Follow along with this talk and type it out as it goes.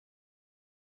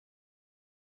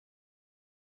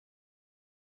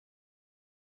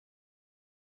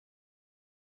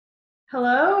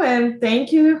Hello, and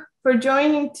thank you for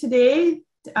joining today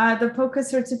the POCUS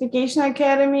Certification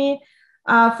Academy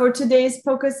for today's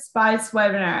POCUS Spice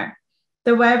webinar.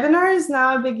 The webinar is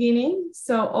now beginning,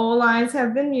 so all lines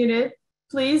have been muted.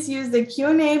 Please use the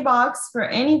Q&A box for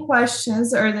any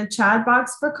questions or the chat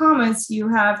box for comments you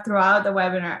have throughout the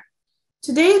webinar.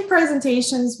 Today's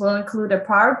presentations will include a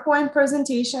PowerPoint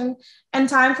presentation and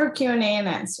time for Q&A and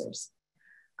answers.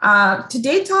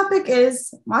 Today's topic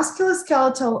is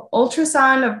musculoskeletal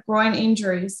ultrasound of groin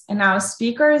injuries, and our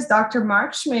speaker is Dr.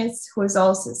 Marc Schmitz, who is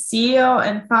also CEO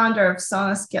and founder of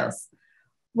Sonoskills.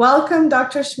 Welcome,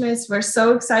 Dr. Schmitz. We're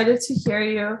so excited to hear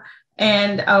you,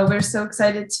 and we're so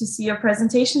excited to see your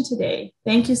presentation today.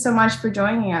 Thank you so much for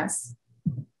joining us.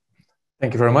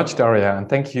 Thank you very much, Daria, and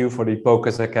thank you for the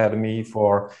POCUS Academy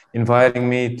for inviting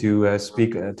me to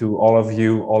speak to all of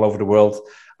you all over the world.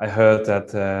 I heard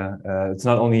that it's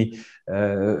not only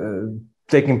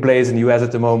taking place in the US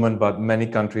at the moment, but many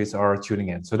countries are tuning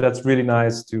in. So that's really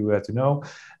nice to know.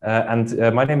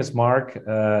 My name is Marc.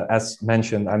 As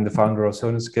mentioned, I'm the founder of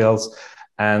Sonoskills,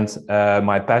 and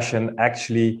my passion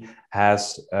actually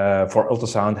for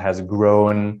ultrasound has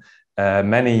grown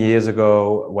many years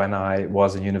ago when I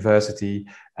was in university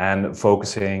and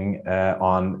focusing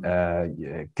on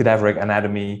cadaveric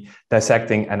anatomy,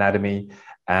 dissecting anatomy.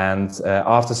 And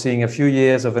after seeing a few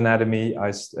years of anatomy,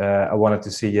 I wanted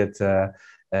to see it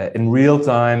in real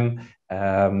time.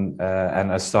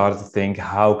 And I started to think,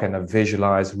 how can I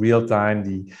visualize real time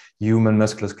the human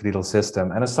musculoskeletal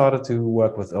system? And I started to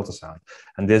work with ultrasound,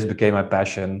 and this became my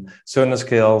passion.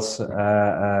 Sonoskills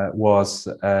was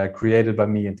created by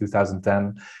me in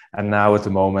 2010, and now at the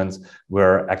moment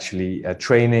we're actually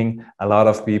training a lot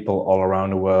of people all around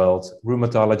the world: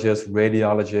 rheumatologists,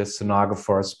 radiologists,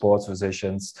 sonographers, sports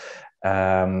physicians,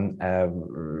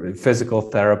 physical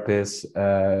therapists,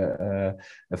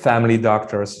 family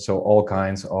doctors, so all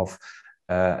kinds of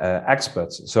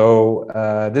experts. So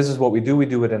this is what we do. We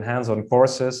do it in hands-on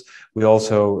courses. We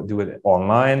also do it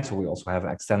online. So we also have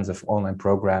an extensive online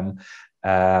program.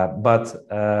 But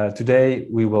today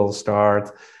we will start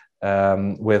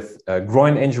with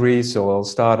groin injuries. So I'll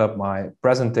start up my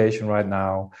presentation right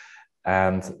now.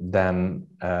 And then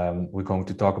we're going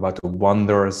to talk about the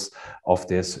wonders of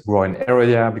this groin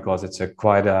area, because it's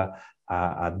quite a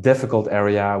difficult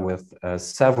area with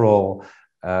several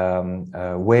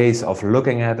ways of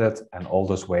looking at it. And all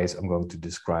those ways I'm going to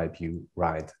describe you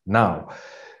right now.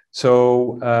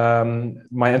 So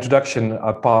my introduction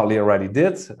I partly already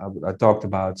did. I talked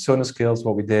about Sonoskills,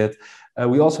 what we did.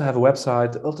 We also have a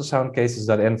website,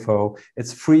 ultrasoundcases.info.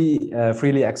 It's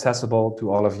freely accessible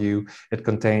to all of you. It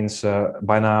contains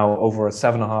by now over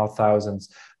 7,500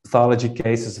 pathology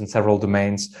cases in several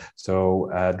domains. So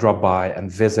drop by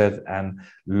and visit and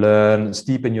learn,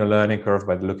 steepen your learning curve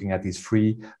by looking at these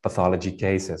free pathology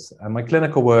cases. And my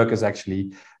clinical work is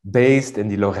actually based in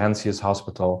the Laurentius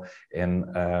Hospital in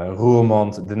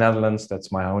Roermond, the Netherlands.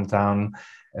 That's my hometown,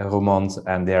 Roermond,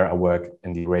 and there I work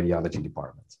in the radiology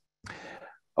department.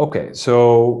 Okay,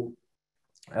 so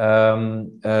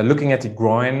looking at the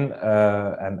groin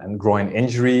and groin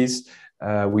injuries,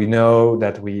 we know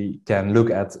that we can look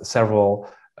at several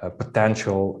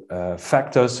potential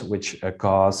factors which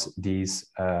cause these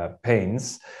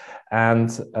pains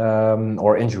and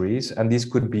or injuries, and these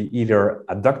could be either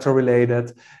adductor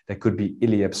related, they could be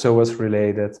iliopsoas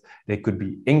related, they could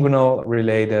be inguinal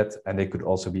related, and they could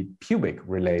also be pubic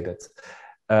related.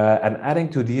 And adding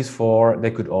to these four, they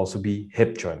could also be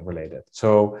hip joint related.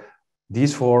 So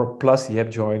these four plus the hip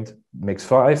joint makes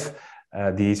five.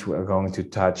 These we're going to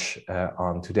touch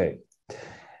on today.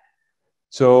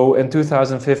 So in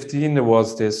 2015, there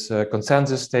was this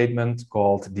consensus statement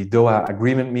called the Doha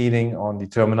Agreement Meeting on the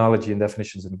terminology and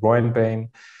definitions in groin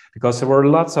pain, because there were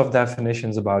lots of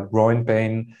definitions about groin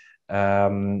pain. It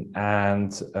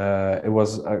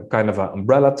was a kind of an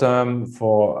umbrella term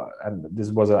and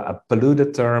this was a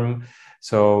polluted term.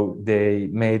 So they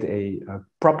made a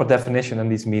proper definition in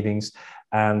these meetings.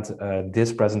 And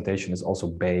this presentation is also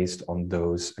based on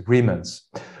those agreements.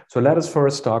 So let us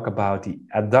first talk about the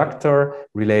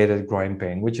adductor-related groin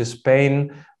pain, which is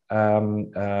pain,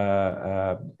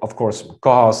 of course,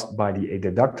 caused by the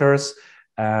adductors.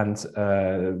 And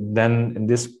then in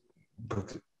this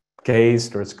case,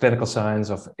 there's clinical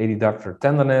signs of adductor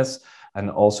tenderness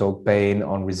and also pain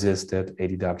on resisted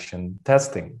adduction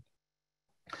testing.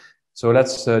 So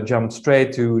let's jump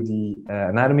straight to the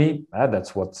anatomy.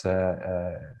 That's what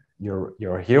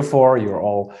you're here for. You're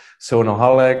all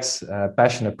sonoholics,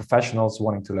 passionate professionals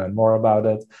wanting to learn more about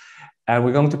it. And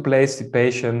we're going to place the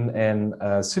patient in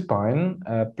supine,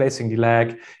 placing the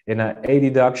leg in an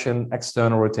adduction,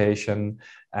 external rotation,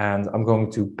 and I'm going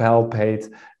to palpate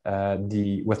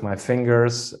with my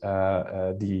fingers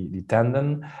the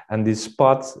tendon, and the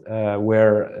spot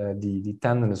where the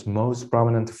tendon is most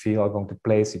prominent to feel, I'm going to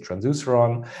place the transducer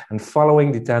on, and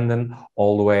following the tendon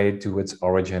all the way to its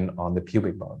origin on the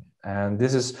pubic bone. And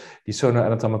this is the sonar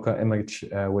anatomical image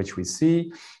which we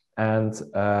see. And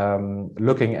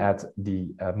looking at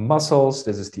the muscles,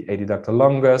 this is the adductor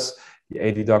longus, the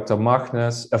adductor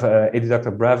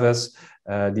brevis,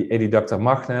 the adductor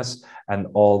magnus, and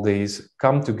all these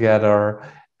come together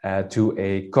to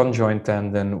a conjoint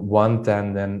tendon, one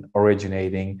tendon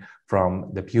originating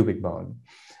from the pubic bone.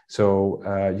 So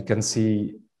you can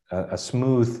see a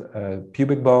smooth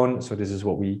pubic bone. So this is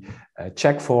what we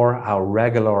check for, how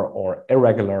regular or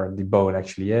irregular the bone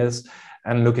actually is.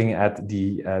 And looking at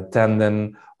the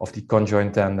tendon of the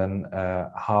conjoint tendon,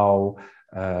 how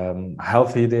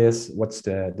healthy it is, what's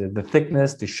the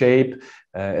thickness, the shape,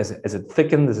 is it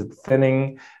thickened, is it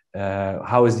thinning,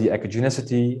 how is the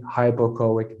echogenicity,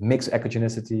 hypoechoic, mixed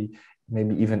echogenicity,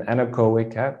 maybe even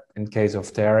anechoic in case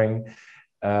of tearing,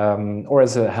 or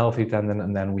as a healthy tendon.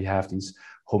 And then we have these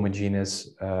homogenic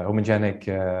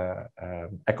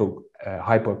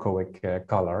hypoechoic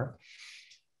color.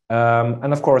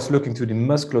 And of course, looking to the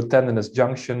musculotendinous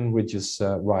junction, which is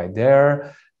right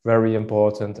there, very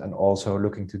important, and also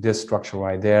looking to this structure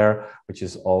right there, which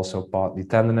is also partly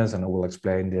tendinous, and I will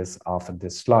explain this after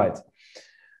this slide.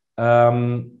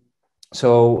 Placing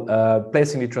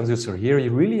the transducer here,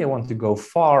 you really want to go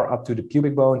far up to the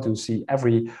pubic bone to see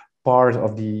every part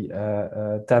of the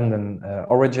tendon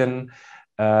origin.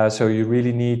 So you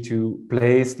really need to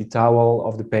place the towel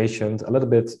of the patient a little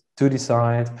bit to the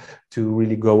side to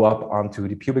really go up onto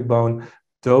the pubic bone.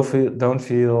 Don't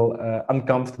feel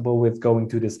uncomfortable with going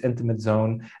to this intimate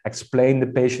zone. Explain the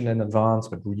patient in advance,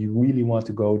 but you really want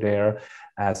to go there,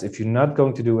 as if you're not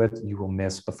going to do it, you will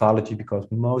miss pathology, because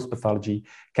most pathology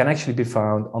can actually be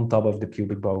found on top of the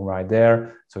pubic bone right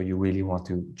there. So you really want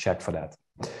to check for that.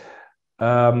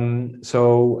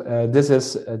 This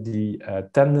is the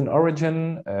tendon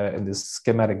origin in this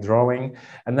schematic drawing.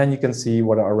 And then you can see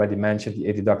what I already mentioned, the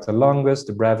adductor longus,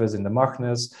 the brevis, and the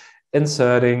magnus,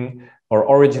 inserting or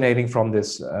originating from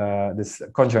this, this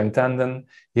conjoint tendon.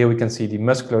 Here we can see the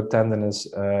musculotendinous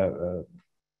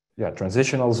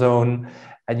transitional zone.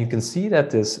 And you can see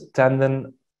that this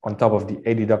tendon on top of the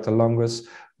adductor longus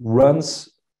runs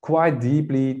quite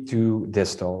deeply to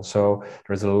distal. So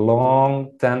there's a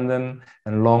long tendon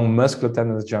and long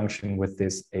musculotendinous junction with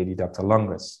this adductor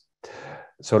longus.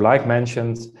 So like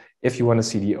mentioned, if you want to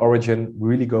see the origin,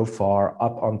 really go far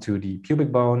up onto the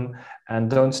pubic bone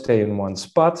and don't stay in one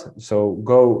spot. So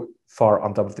go far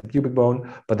on top of the pubic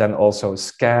bone, but then also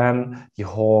scan the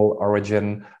whole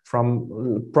origin from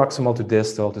proximal to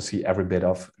distal to see every bit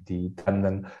of the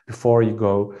tendon before you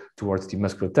go towards the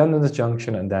musculotendinous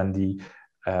junction and then the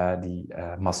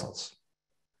muscles.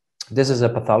 This is a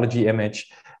pathology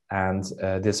image, and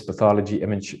this pathology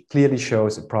image clearly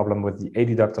shows a problem with the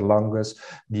adductor longus,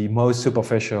 the most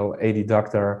superficial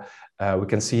adductor. We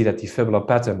can see that the fibular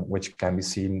pattern, which can be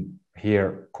seen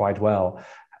here quite well,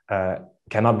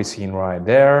 cannot be seen right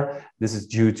there. This is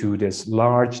due to this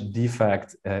large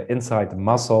defect inside the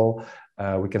muscle.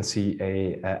 We can see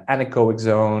an anechoic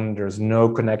zone. There's no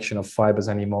connection of fibers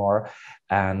anymore.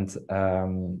 And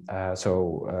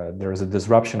there is a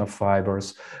disruption of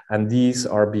fibers, and these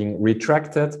are being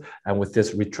retracted. And with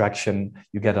this retraction,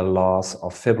 you get a loss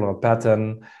of fibular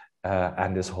pattern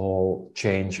and this whole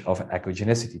change of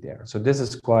echogenicity there. So this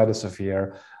is quite a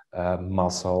severe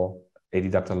muscle,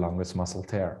 adductor longus muscle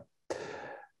tear.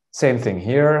 Same thing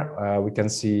here. We can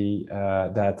see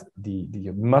that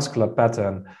the muscular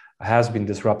pattern has been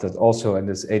disrupted also in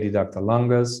this adductor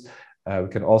longus. We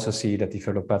can also see that the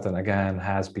fibular pattern again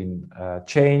has been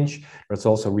changed. There's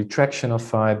also retraction of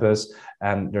fibers,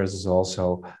 and there's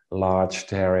also large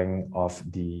tearing of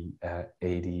the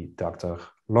adductor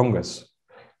longus.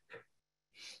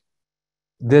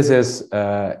 This is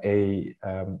a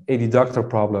adductor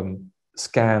problem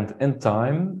scanned in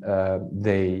time,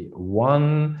 day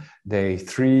 1, day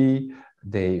 3,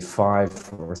 day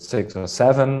 5 or 6 or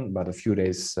 7, but a few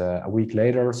days, a week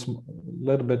later, a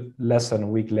little bit less than a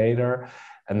week later.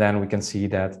 And then we can see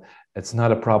that it's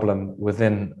not a problem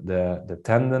within the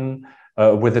tendon,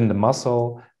 within the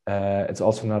muscle. It's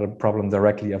also not a problem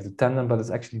directly of the tendon, but it's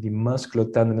actually the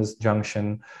musculotendinous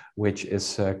junction, which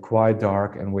is quite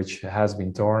dark and which has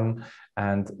been torn.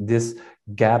 And this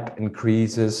gap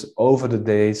increases over the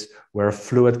days where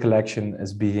fluid collection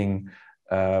is being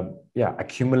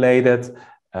accumulated,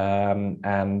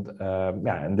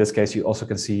 Yeah, in this case, you also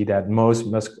can see that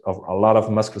a lot of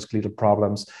musculoskeletal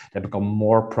problems, they become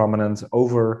more prominent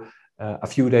over a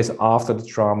few days after the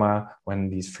trauma when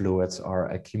these fluids are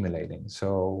accumulating.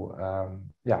 So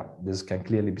yeah, this can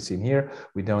clearly be seen here.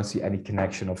 We don't see any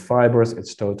connection of fibers.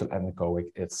 It's total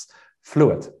anechoic. It's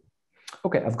fluid.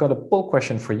 Okay, I've got a poll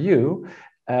question for you.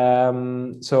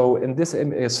 So in this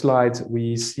slide,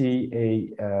 we see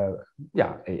a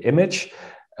image.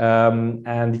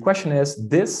 And the question is,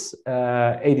 this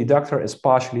adductor is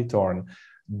partially torn.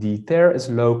 The tear is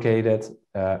located,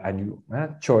 and you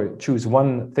choose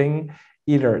one thing,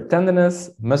 either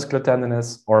tendinous, muscular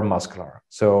tendinous, or muscular.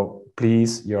 So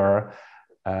please, your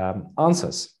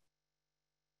answers.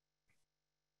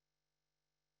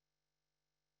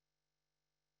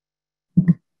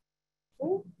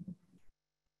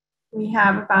 We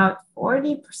have about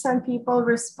 40% people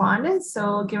responded, so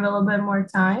we'll give a little bit more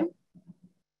time.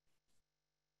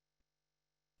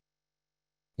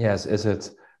 Yes, is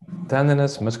it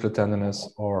tendinous, muscular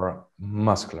tendinous, or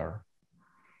muscular?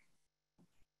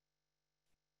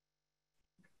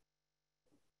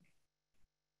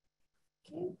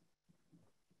 Okay.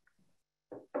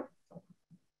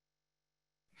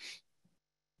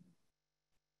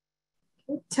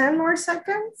 Okay, 10 more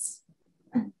seconds.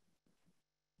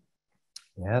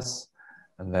 Yes,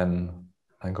 and then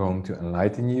I'm going to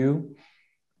enlighten you.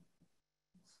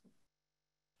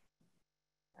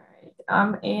 All right,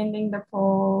 I'm ending the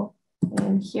poll,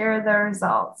 and here are the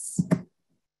results.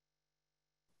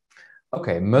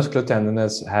 Okay, muscular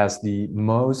tendinous has the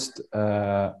most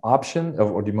option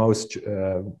or the most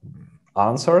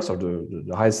answers, or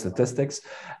the highest statistics,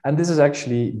 and this is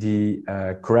actually the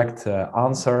correct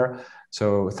answer.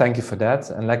 So thank you for that,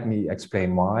 and let me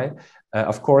explain why.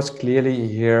 Of course, clearly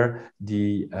here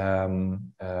the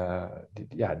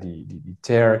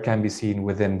tear can be seen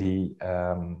within the.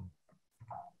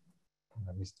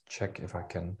 Let me check if I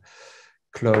can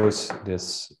close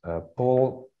this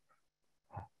poll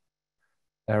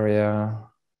area.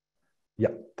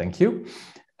 Yeah, thank you.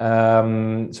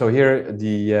 So here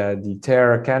the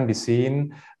tear can be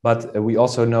seen, but we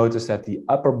also notice that the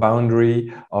upper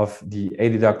boundary of the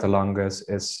adductor longus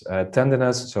is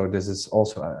tendinous. So this is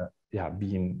also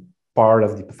being part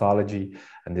of the pathology,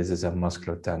 and this is a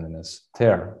muscular tendinous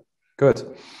tear. Good.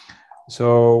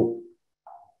 So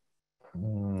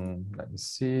let me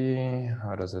see,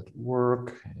 how does it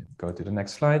work? Go to the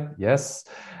next slide. Yes.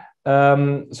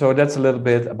 So that's a little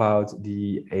bit about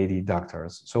the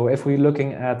adductors. So if we're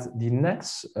looking at the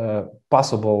next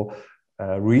possible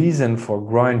reason for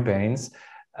groin pains,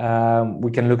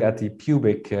 we can look at the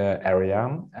pubic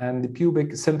area, and the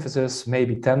pubic symphysis may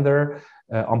be tender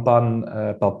upon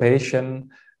palpation,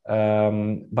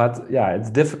 but yeah, it's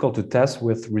difficult to test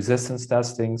with resistance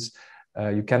testings.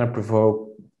 You cannot provoke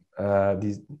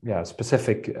these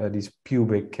specific these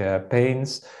pubic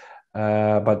pains.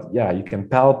 But yeah, you can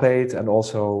palpate and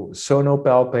also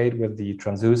sonopalpate with the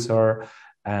transducer,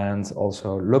 and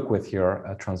also look with your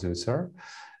transducer.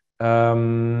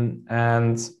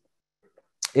 And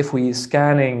if we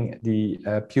scanning the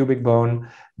pubic bone,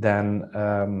 then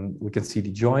we can see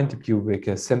the joint, the pubic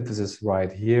symphysis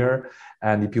right here,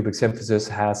 and the pubic symphysis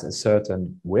has a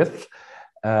certain width.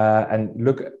 And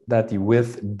look that the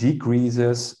width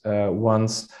decreases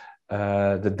once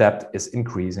the depth is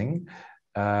increasing.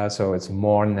 So it's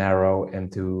more narrow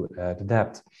into the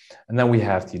depth. And then we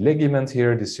have the ligament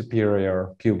here, the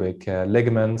superior pubic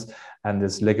ligament, and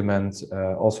this ligament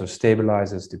also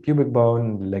stabilizes the pubic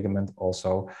bone. The ligament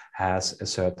also has a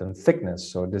certain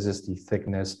thickness. So this is the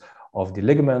thickness of the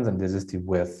ligament, and this is the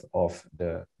width of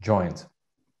the joint.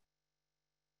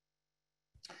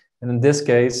 And in this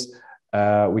case,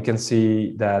 we can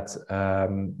see that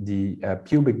the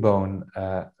pubic bone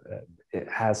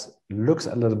looks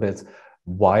a little bit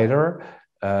wider,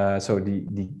 so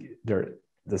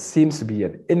there seems to be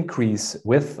an increase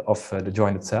width of the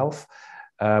joint itself.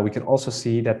 We can also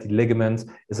see that the ligament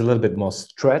is a little bit more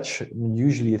stretched.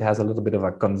 Usually it has a little bit of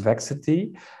a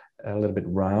convexity, a little bit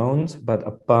round, but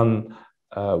upon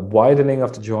widening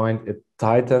of the joint, it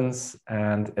tightens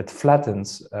and it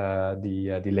flattens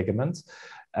the ligament.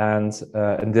 And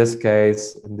in this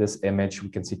case, in this image, we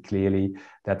can see clearly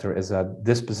that there is a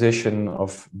disposition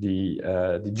of the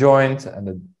joint,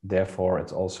 and therefore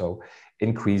it's also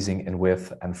increasing in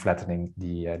width and flattening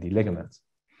the ligament.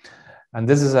 And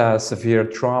this is a severe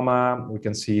trauma. We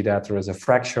can see that there is a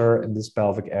fracture in this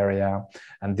pelvic area,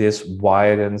 and this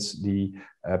widens the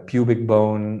pubic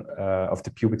bone of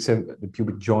the pubic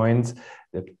joint,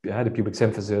 the pubic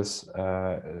symphysis.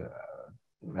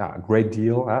 A great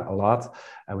deal, a lot,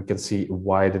 and we can see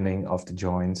widening of the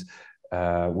joint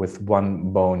with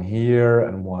one bone here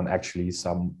and one actually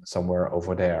somewhere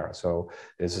over there. So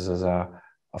this is,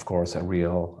 of course, a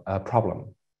real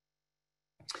problem.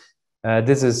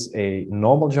 This is a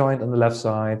normal joint on the left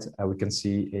side. We can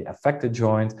see an affected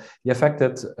joint. The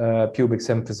affected pubic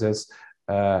symphysis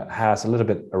has a little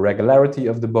bit irregularity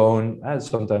of the bone.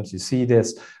 Sometimes you see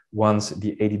this once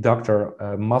the adductor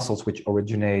muscles, which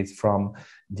originate from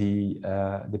the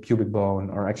pubic bone,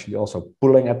 are actually also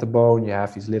pulling at the bone. You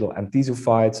have these little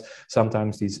antesophytes,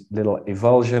 sometimes these little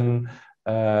avulsion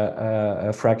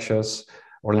fractures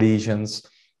or lesions.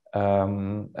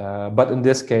 But in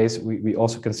this case, we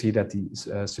also can see that the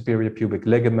superior pubic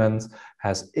ligament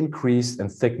has increased in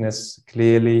thickness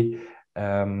clearly.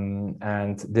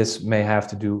 And this may have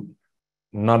to do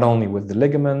not only with the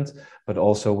ligament, but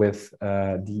also with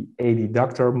the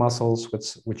adductor muscles,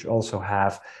 which also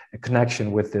have a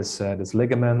connection with this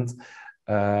ligament,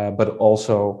 but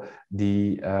also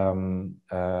the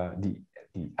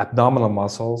abdominal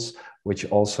muscles, which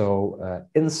also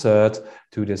insert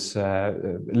to this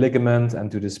ligament and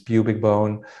to this pubic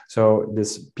bone. So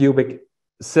this pubic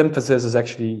symphysis is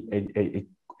actually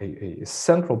a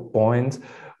central point,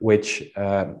 which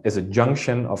is a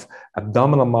junction of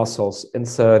abdominal muscles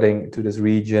inserting to this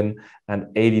region and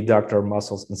adductor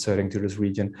muscles inserting to this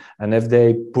region. And if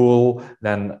they pull,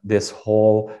 then this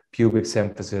whole pubic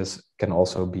symphysis can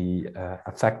also be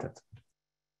affected.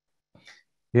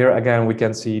 Here again, we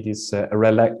can see these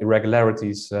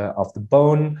irregularities of the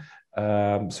bone.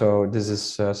 So this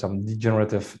is some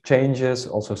degenerative changes,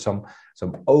 also some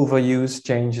overuse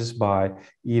changes by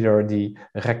either the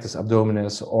rectus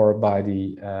abdominis or by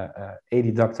the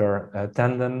adductor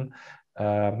tendon, the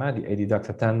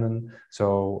adductor tendon.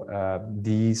 So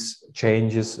these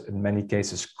changes in many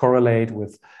cases correlate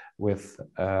with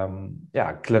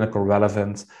clinical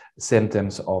relevant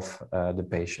symptoms of the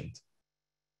patient.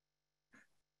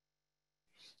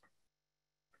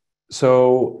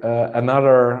 So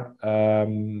another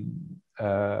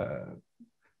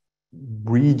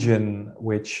region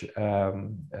which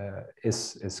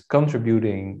is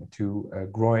contributing to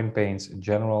groin pains in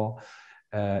general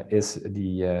is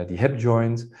the hip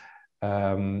joint,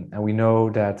 and we know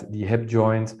that the hip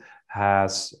joint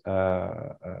has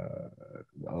a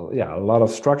lot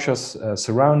of structures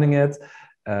surrounding it.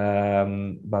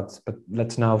 But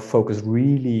let's now focus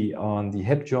really on the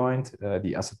hip joint,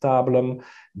 the acetabulum,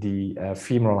 the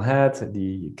femoral head,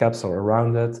 the capsule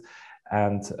around it.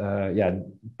 And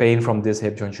pain from this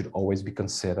hip joint should always be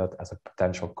considered as a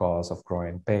potential cause of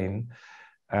groin pain.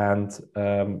 And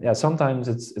sometimes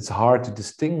it's hard to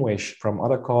distinguish from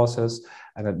other causes,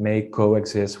 and it may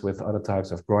coexist with other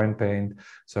types of groin pain.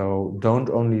 So don't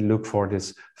only look for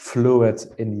this fluid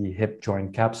in the hip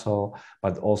joint capsule,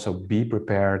 but also be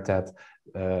prepared that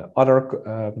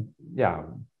other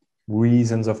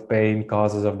reasons of pain,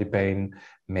 causes of the pain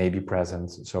may be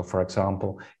present. So for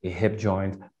example, a hip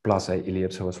joint plus a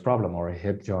iliopsoas problem, or a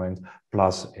hip joint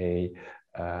plus a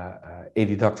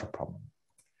adductor problem.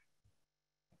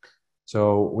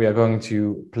 So we are going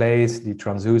to place the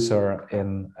transducer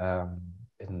in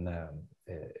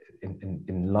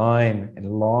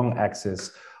long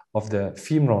axis of the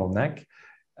femoral neck,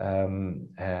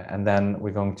 and then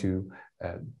we're going to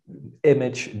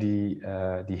image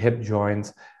the hip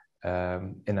joint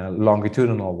in a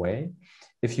longitudinal way.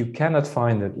 If you cannot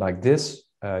find it like this,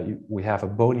 we have a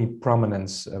bony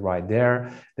prominence right there.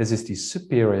 This is the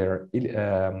superior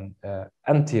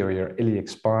anterior iliac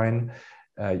spine.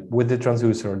 With the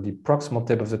transducer, the proximal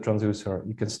tip of the transducer,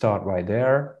 you can start right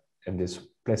there, and this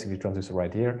placing the transducer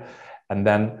right here, and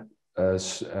then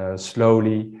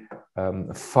slowly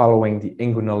following the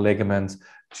inguinal ligament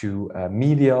to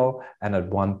medial, and at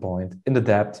one point in the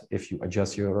depth, if you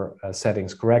adjust your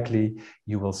settings correctly,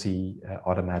 you will see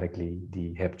automatically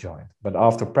the hip joint. But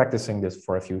after practicing this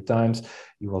for a few times,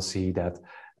 you will see that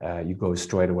you go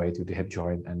straight away to the hip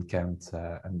joint and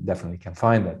definitely can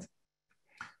find it.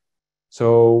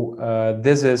 So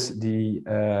this is the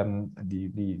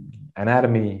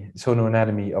anatomy,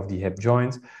 sonoanatomy of the hip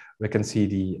joint. We can see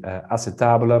the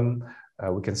acetabulum,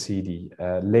 we can see the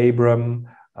labrum,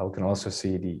 we can also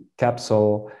see the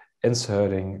capsule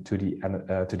inserting to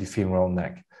the femoral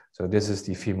neck. So this is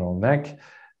the femoral neck,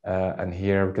 and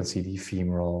here we can see the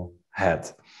femoral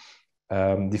head.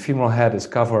 The femoral head is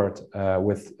covered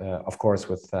of course,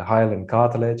 with hyaline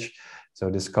cartilage. So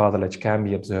this cartilage can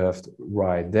be observed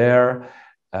right there.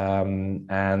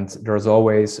 And there's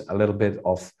always a little bit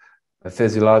of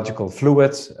physiological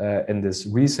fluids in this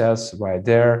recess right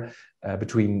there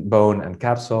between bone and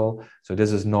capsule. So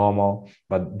this is normal,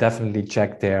 but definitely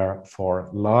check there for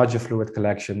larger fluid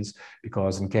collections,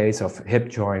 because in case of hip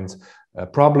joint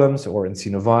problems, or in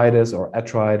synovitis or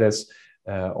arthritis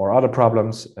or other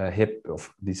problems, hip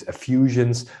of these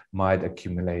effusions might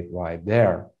accumulate right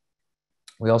there.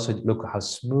 We also look how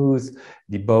smooth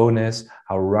the bone is,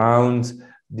 how round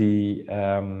the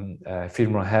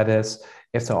femoral head is.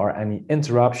 If there are any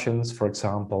interruptions, for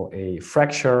example, a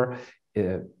fracture,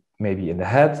 maybe in the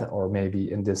head or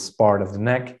maybe in this part of the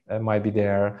neck might be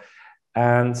there.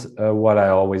 And what I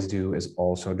always do is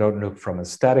also don't look from a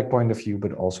static point of view,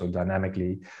 but also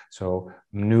dynamically. So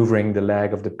maneuvering the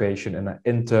leg of the patient in an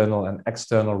internal and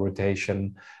external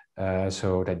rotation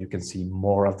so that you can see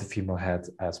more of the femoral head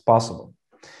as possible.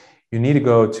 You need to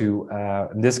go to,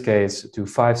 in this case, to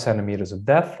 5 centimeters of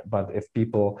depth. But if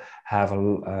people have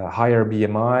a higher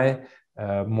BMI,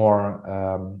 more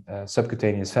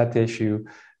subcutaneous fat tissue,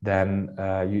 then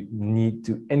you need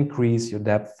to increase your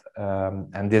depth,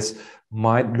 and this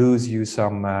might lose you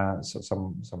some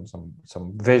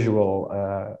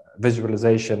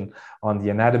visualization on the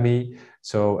anatomy.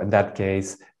 So in that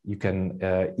case, you can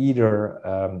either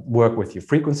work with your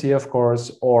frequency, of course,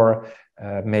 or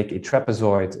make a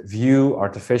trapezoid view,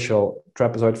 artificial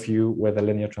trapezoid view with a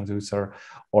linear transducer,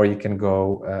 or you can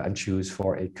go and choose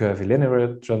for a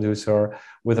curvilinear transducer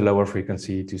with a lower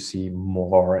frequency to see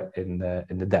more in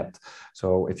the depth.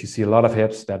 So if you see a lot of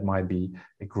hips, that might be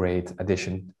a great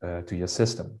addition to your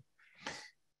system.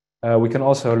 We can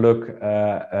also look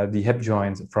at the hip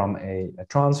joint from a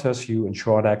transverse view in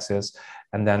short axis,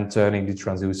 and then turning the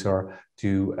transducer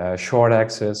to short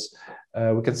axis.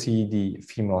 We can see the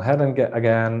femoral head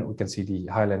again. We can see the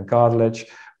hyaline cartilage.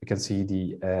 We can see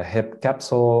the hip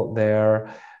capsule there,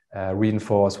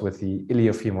 reinforced with the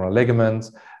iliofemoral ligament.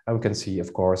 And we can see,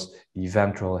 of course, the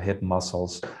ventral hip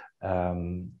muscles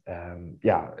in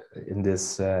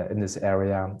this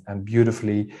area. And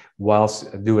beautifully,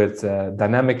 whilst do it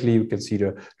dynamically, you can see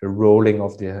the rolling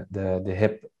of the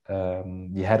hip,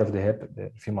 the head of the hip,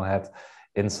 the femoral head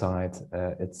inside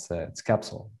its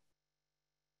capsule.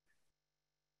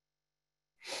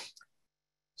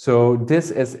 So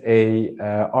this is a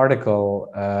article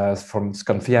from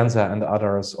Sconfienza and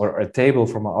others, or a table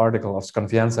from an article of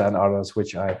Sconfienza and others,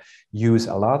 which I use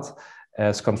a lot.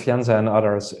 Sconfienza and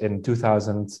others in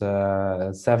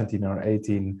 2017 or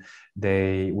 18,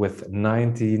 they, with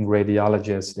 19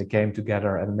 radiologists, they came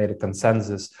together and made a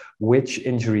consensus which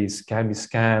injuries can be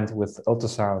scanned with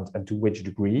ultrasound and to which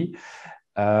degree.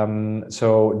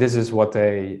 So this is what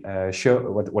they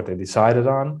what they decided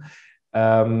on.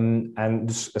 And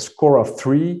a score of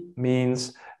 3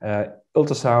 means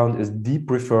ultrasound is the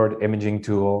preferred imaging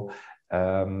tool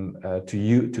to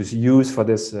use for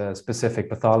this specific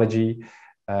pathology.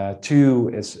 2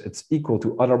 is it's equal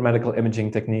to other medical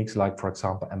imaging techniques, like, for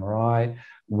example, MRI.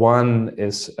 1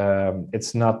 is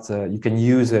it's not you can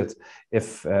use it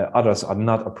if others are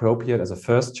not appropriate as a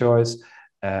first choice.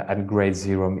 And grade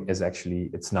 0 is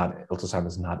actually, it's not, ultrasound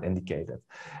is not indicated.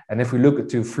 And if we look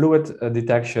to fluid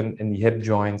detection in the hip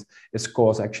joint, it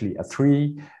scores actually a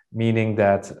 3, meaning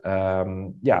that,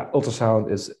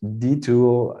 ultrasound is the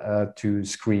tool to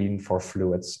screen for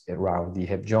fluids around the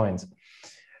hip joint.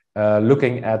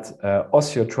 Looking at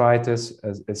osteoarthritis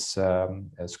is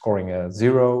scoring a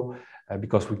 0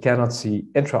 because we cannot see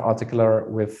intra-articular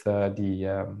with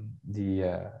the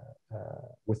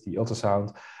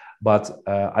ultrasound. But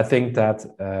I think that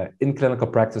in clinical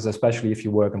practice, especially if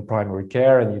you work in primary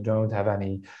care and you don't have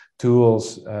any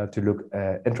tools to look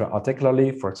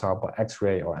intra-articularly, for example,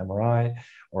 X-ray or MRI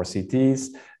or CTs,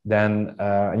 then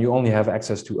and you only have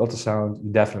access to ultrasound,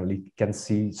 you definitely can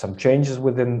see some changes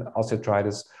within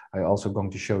osteoarthritis. I'm also going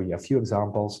to show you a few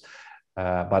examples,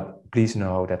 but please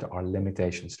know that there are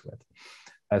limitations to it.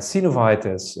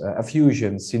 Synovitis,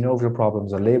 effusions, synovial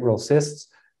problems, or labral cysts,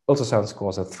 ultrasound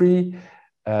scores a 3.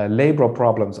 Labral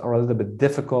problems are a little bit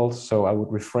difficult, so I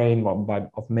would refrain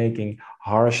of making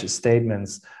harsh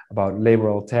statements about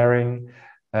labral tearing.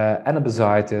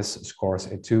 Anabusitis scores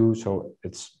a 2, so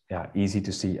it's easy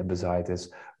to see embasitis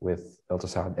with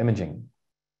ultrasound imaging.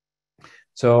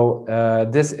 So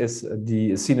this is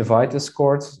the synovitis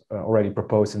scores already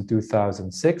proposed in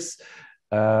 2006.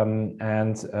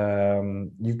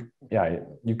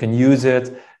 You can use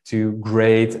it to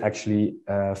grade actually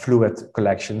fluid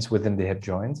collections within the hip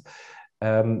joint.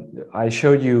 I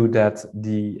showed you that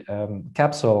the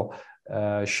capsule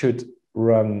should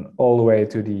run all the way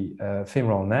to the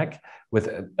femoral neck with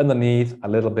underneath a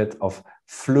little bit of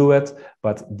fluid,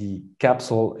 but the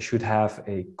capsule should have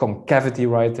a concavity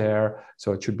right there.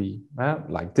 So it should be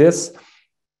like this.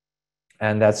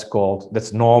 And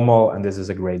that's normal, and this is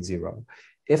a grade 0.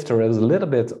 If there is a little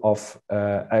bit of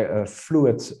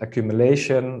fluid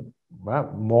accumulation,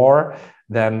 more,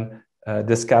 then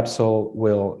this capsule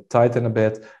will tighten a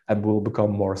bit and will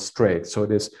become more straight. So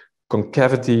this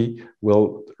concavity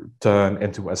will turn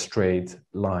into a straight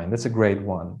line. That's a grade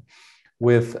 1.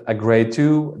 With a grade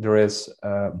 2, there is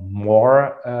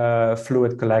more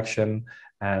fluid collection,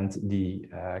 and the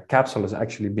capsule is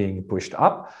actually being pushed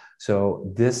up. So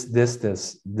this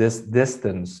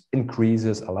distance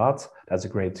increases a lot. That's a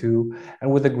grade 2.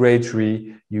 And with a grade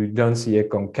 3, you don't see a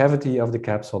concavity of the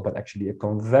capsule, but actually a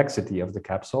convexity of the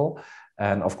capsule.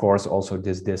 And of course, also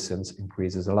this distance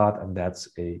increases a lot, and that's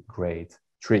a grade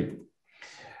 3.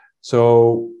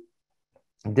 So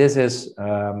this is,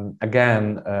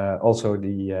 again, also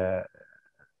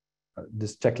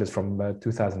this checklist from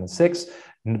 2006,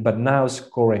 but now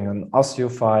scoring on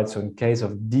osteophytes, so in case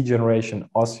of degeneration,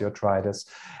 osteoarthritis,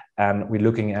 and we're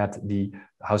looking at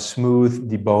how smooth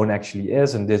the bone actually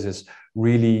is, and this is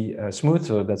really smooth,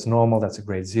 so that's normal, that's a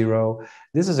grade 0.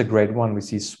 This is a grade 1, we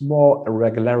see small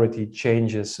irregularity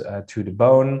changes to the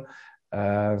bone.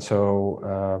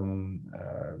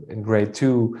 In grade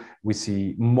 2, we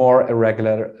see more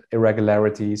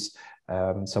irregularities,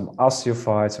 some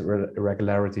osteophytes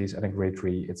irregularities, and in grade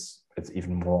 3, it's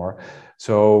even more.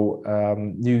 So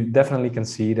you definitely can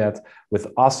see that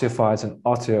with osteophytes and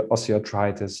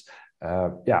osteoarthritis,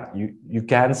 you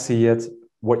can see it.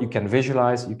 What you can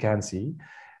visualize, you can see.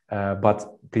 But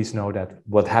please know that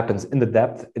what happens in the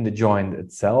depth in the joint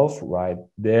itself, right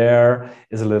there,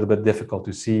 is a little bit difficult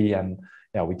to see, and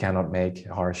we cannot make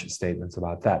harsh statements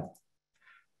about that.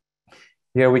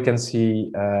 Here we can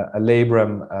see a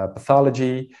labrum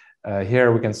pathology.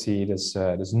 Here we can see this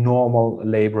normal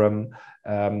labrum.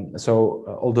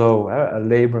 Although a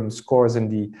labrum scores in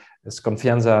the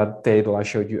Confianza table I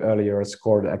showed you earlier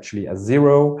scored actually a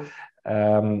 0.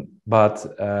 In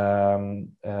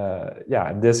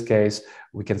this case,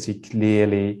 we can see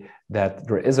clearly that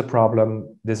there is a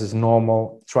problem. This is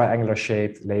normal, triangular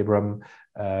shaped labrum,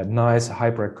 nice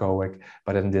hyperechoic,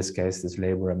 but in this case, this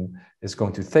labrum is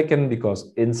going to thicken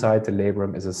because inside the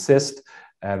labrum is a cyst,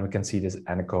 and we can see this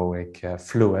anechoic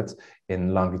fluid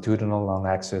in longitudinal long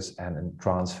axis and in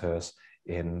transverse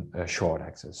in short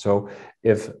axis. So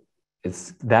if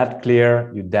it's that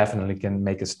clear, you definitely can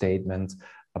make a statement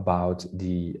about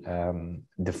the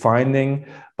finding,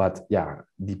 but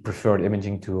the preferred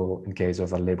imaging tool in case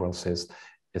of a labral cyst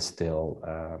is still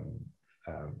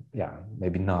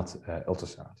maybe not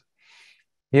ultrasound.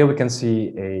 Here we can see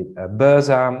a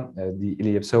bursa, the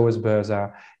iliopsoas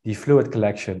bursa. The fluid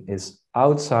collection is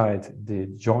outside the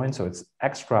joint, so it's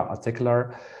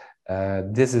extra-articular.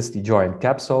 This is the joint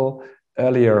capsule.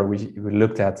 Earlier we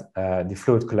looked at the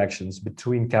fluid collections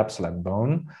between capsule and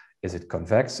bone. Is it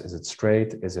convex? Is it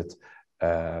straight? Is it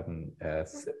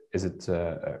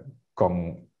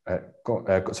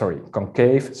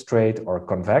concave, straight, or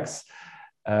convex?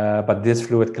 But this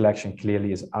fluid collection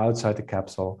clearly is outside the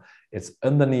capsule. It's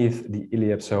underneath the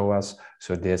iliopsoas,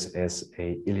 so this is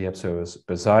a iliopsoas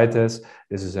bursitis.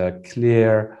 This is a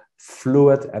clear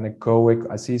fluid anechoic.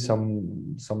 I see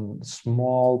some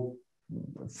small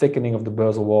thickening of the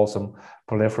bursal wall, some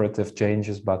proliferative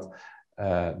changes, but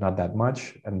not that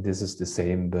much. And this is the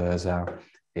same bursa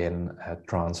in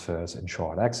transverse and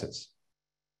short axis.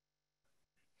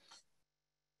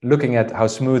 Looking at how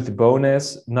smooth the bone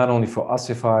is, not only for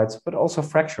osteophytes, but also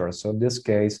fractures. So in this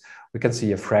case, we can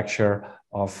see a fracture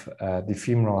of the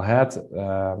femoral head.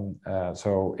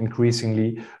 So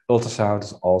increasingly, ultrasound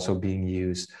is also being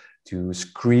used to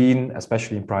screen,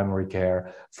 especially in primary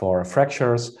care, for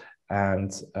fractures.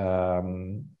 And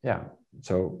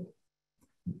so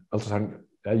ultrasound,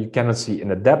 you cannot see in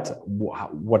the depth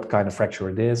what kind of fracture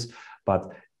it is,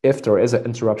 but if there is an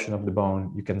interruption of the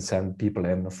bone, you can send people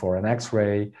in for an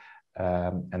X-ray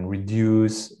and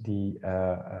reduce the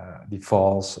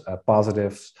false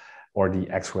positives or the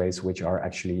X-rays which are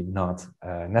actually not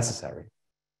necessary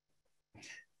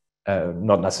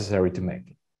to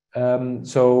make.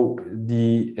 So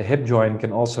the hip joint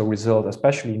can also result,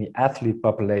 especially in the athlete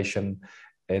population,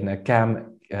 in a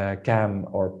cam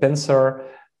or pincer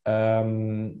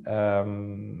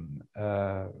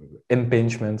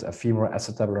impingement, a femoral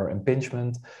acetabular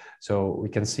impingement. So we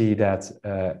can see that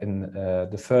in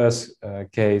the first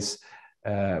case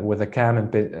with a cam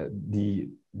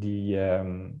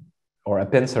or a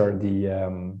pincer,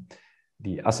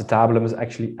 the acetabulum is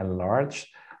actually enlarged,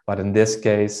 but in this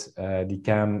case the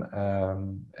cam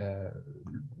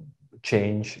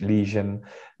change lesion,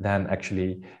 then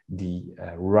actually the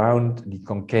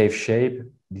concave shape,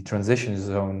 the transition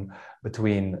zone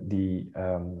between the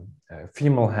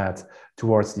femoral head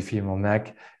towards the femoral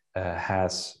neck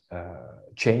has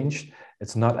changed,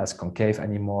 It's not as concave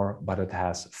anymore, but it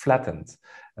has flattened,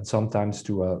 and sometimes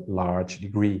to a large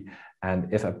degree.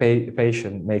 And if a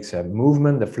patient makes a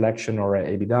movement, a flexion or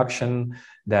a abduction,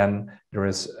 then there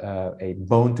is a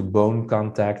bone-to-bone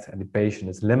contact and the patient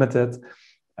is limited,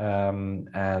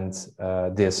 and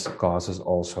this causes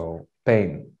also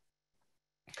pain.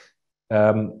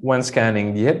 When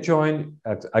scanning the hip joint,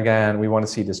 again, we want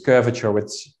to see this curvature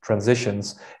which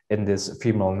transitions in this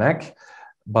femoral neck,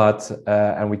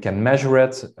 and we can measure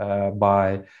it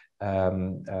by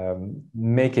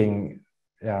making,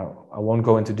 I won't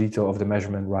go into detail of the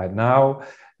measurement right now.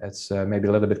 It's maybe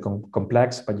a little bit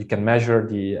complex, but you can measure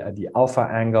the alpha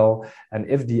angle. And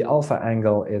if the alpha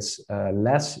angle is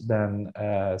less than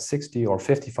 60 or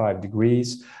 55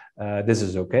 degrees, this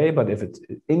is okay. But if it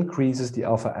increases the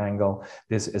alpha angle,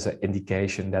 this is an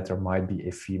indication that there might be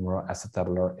a femoral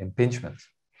acetabular impingement.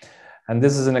 And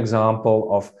this is an example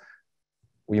of,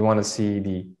 we want to see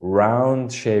the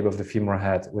round shape of the femoral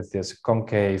head with this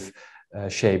concave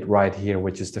shape right here,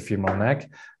 which is the femoral neck.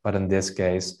 But in this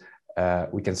case,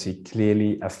 we can see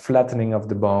clearly a flattening of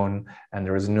the bone, and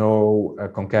there is no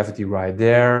concavity right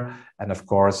there. And of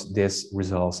course, this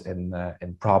results in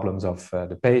problems of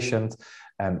the patient.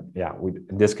 And yeah,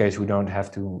 in this case, we don't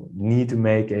need to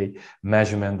make a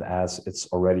measurement, as it's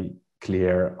already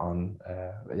clear on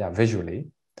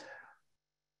visually.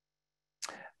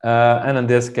 And in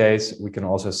this case, we can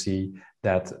also see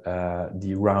that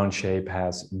the round shape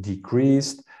has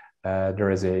decreased. There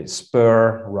is a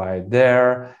spur right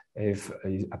there. A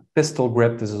pistol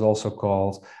grip, this is also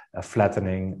called, a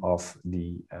flattening of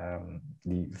the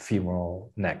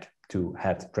femoral neck to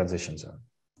head transition zone.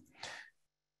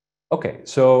 Okay,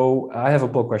 so I have a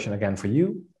poll question again for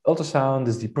you. Ultrasound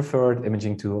is the preferred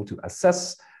imaging tool to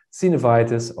assess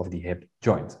synovitis of the hip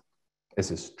joint. Is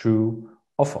this true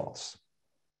or false?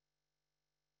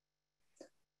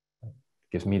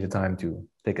 Gives me the time to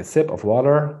take a sip of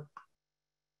water.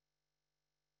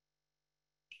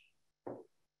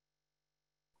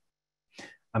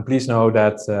 And please know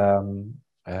that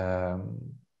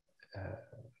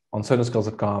on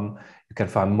Musculoskeletal.com you can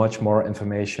find much more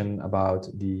information about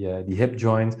the hip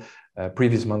joint.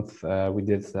 Previous month we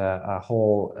did a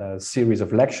whole series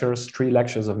of lectures, 3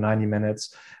 lectures of 90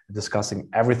 minutes, discussing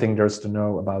everything there's to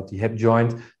know about the hip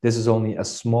joint. This is only a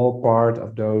small part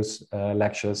of those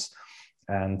lectures,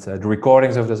 and the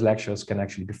recordings of those lectures can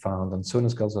actually be found on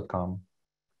Musculoskeletal.com.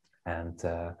 And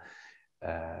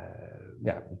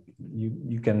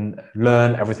you can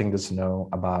learn everything there's to know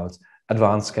about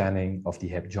advanced scanning of the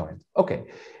hip joint. Okay,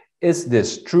 is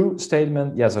this true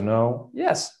statement? Yes or no?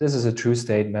 Yes, this is a true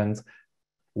statement.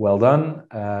 Well done.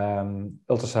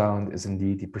 Ultrasound is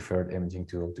indeed the preferred imaging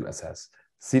tool to assess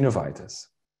synovitis.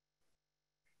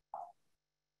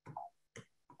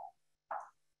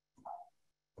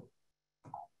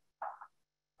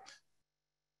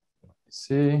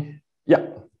 See, yeah.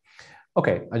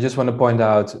 Okay, I just want to point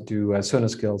out to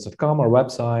Musculoskeletal.com, our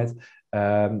website.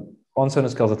 On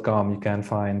Musculoskeletal.com, you can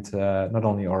find not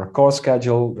only our course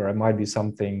schedule, there might be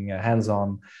something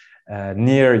hands-on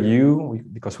near you,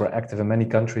 because we're active in many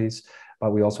countries,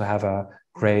 but we also have a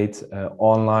great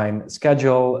online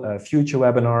schedule, future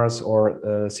webinars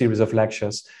or a series of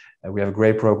lectures. We have a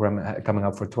great program coming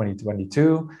up for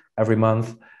 2022 every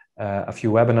month. A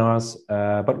few webinars,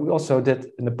 but we also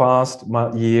did in the past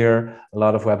year a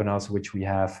lot of webinars which we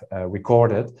have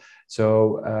recorded.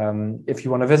 So if you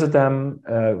want to visit them,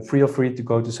 feel free to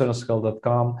go to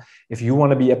Musculoskeletal.com. If you want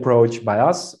to be approached by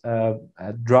us,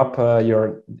 drop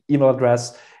your email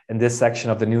address in this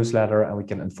section of the newsletter, and we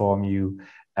can inform you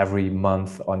every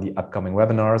month on the upcoming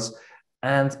webinars.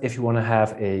 And if you want to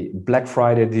have a Black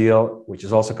Friday deal, which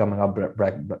is also coming up,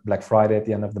 Black Friday at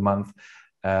the end of the month,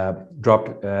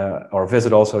 drop or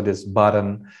visit also this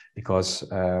button, because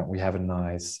we have a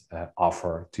nice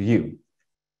offer to you.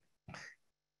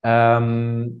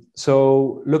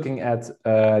 So looking at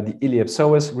the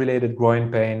iliopsoas related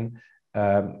groin pain,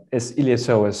 is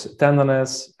iliopsoas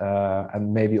tenderness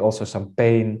and maybe also some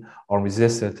pain on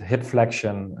resisted hip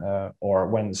flexion or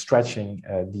when stretching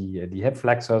the hip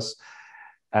flexors.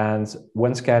 And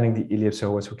when scanning the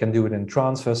iliopsoas, we can do it in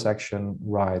transverse section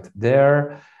right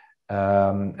there.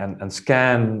 And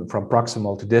scan from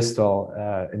proximal to distal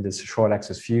in this short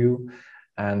axis view.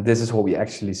 And this is what we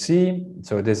actually see.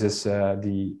 So this is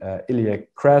the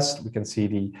iliac crest. We can see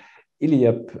the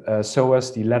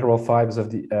iliopsoas, the lateral fibers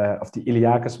of the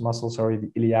iliacus muscle,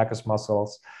 the iliacus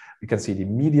muscles. We can see the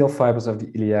medial fibers of the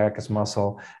iliacus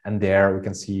muscle, and there we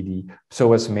can see the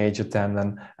psoas major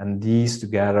tendon, and these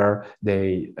together,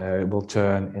 they will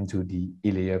turn into the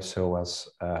iliopsoas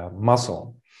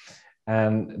muscle.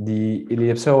 and the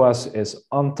iliopsoas is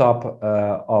on top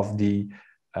of the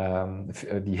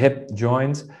hip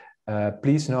joint.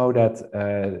 Please know that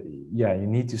yeah, you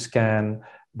need to scan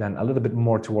then a little bit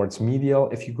more towards medial.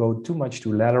 If you go too much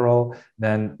to lateral,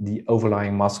 then the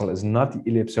overlying muscle is not the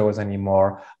iliopsoas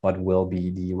anymore, but will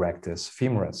be the rectus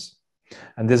femoris.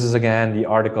 And this is again the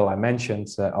article I mentioned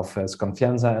of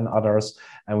Sconfienza and others,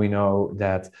 and we know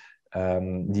that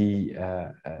the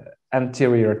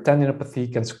anterior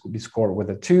tendinopathy can be scored with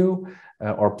a 2,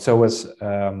 or psoas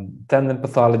tendon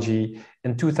pathology.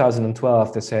 In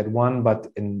 2012, they said 1, but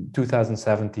in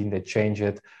 2017, they changed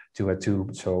it to a 2.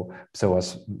 So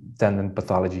psoas tendon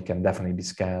pathology can definitely be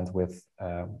scanned with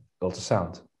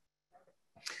ultrasound.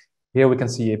 Here we can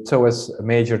see a psoas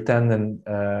major tendon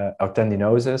or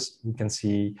tendinosis. We can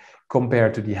see,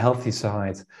 compared to the healthy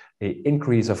side, an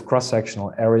increase of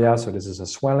cross-sectional area. So this is a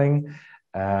swelling,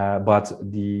 but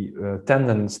the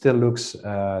tendon still looks,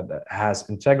 has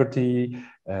integrity.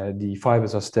 The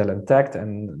fibers are still intact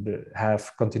and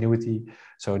have continuity.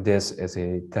 So this is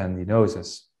a tendinosis.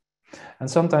 And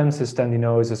sometimes this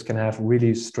tendinosis can have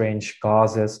really strange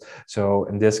causes. So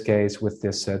in this case, with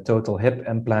this total hip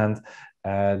implant,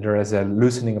 there is a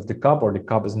loosening of the cup, or the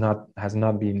cup has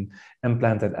not been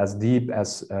implanted as deep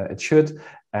as it should,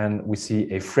 and we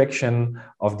see a friction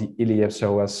of the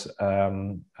iliopsoas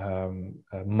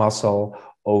muscle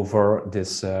over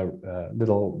this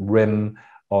little rim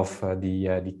of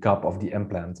the cup of the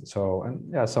implant. So, and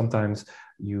yeah, sometimes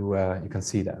you can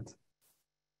see that.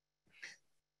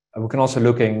 We can also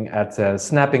looking at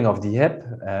snapping of the hip,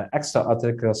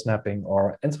 extra-articular snapping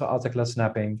or intra-articular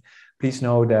snapping. Please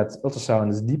know that ultrasound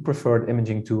is the preferred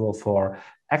imaging tool for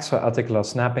extra-articular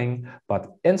snapping,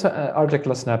 but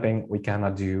intra-articular snapping we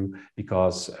cannot do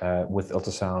because with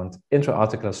ultrasound,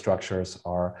 intra-articular structures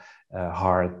are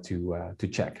hard to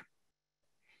check.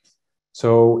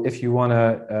 So if you want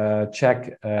to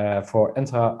check for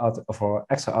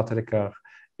extra-articular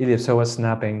iliopsoas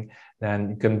snapping, then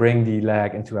you can bring the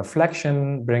leg into a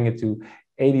flexion, bring it to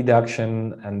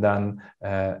adduction, and then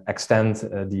extend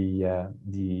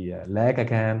the leg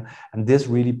again. And this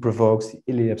really provokes the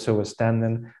iliopsoas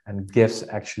tendon and gives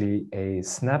actually a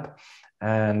snap.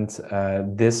 And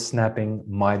this snapping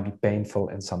might be painful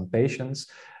in some patients.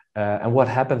 And what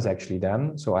happens actually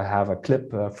then? So I have a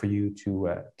clip for you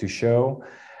to show.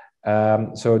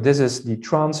 So this is the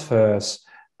transverse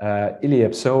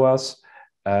iliopsoas.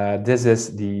 This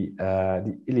is the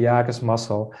iliacus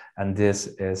muscle, and this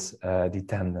is the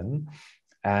tendon.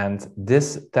 And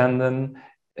this tendon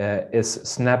is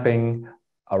snapping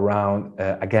around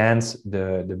against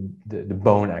the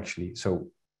bone actually.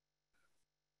 So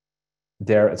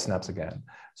there it snaps again.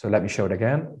 So let me show it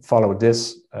again. Follow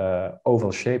this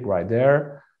oval shape right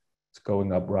there. It's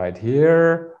going up right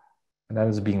here, and then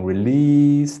it's being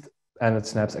released, and it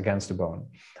snaps against the bone.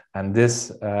 And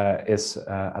this is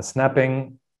a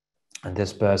snapping, and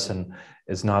this person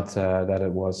is not that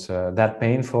it was that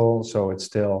painful, so it's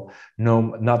still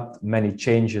not many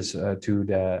changes to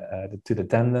the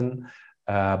tendon.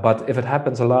 But if it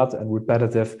happens a lot and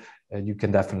repetitive, you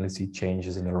can definitely see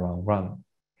changes in the long run.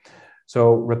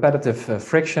 So repetitive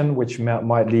friction, which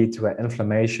might lead to an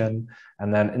inflammation,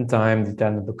 and then in time the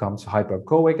tendon becomes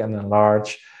hyperechoic and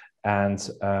enlarged. And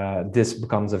this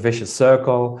becomes a vicious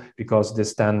circle because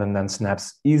this tendon then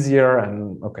snaps easier.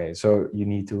 And okay, so you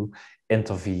need to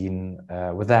intervene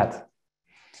with that.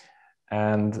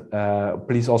 And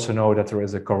please also know that there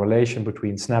is a correlation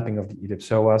between snapping of the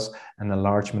iliopsoas and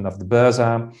enlargement of the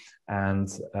bursa. And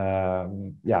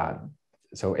yeah,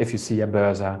 so if you see a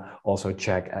bursa, also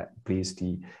check please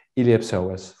the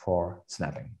iliopsoas for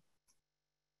snapping.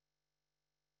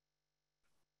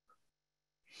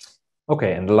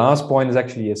 Okay, and the last point is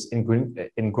actually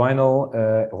inguinal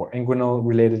or inguinal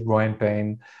related groin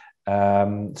pain.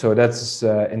 So that's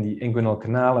in the inguinal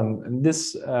canal, and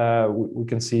this we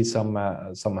can see some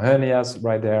hernias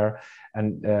right there.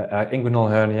 And inguinal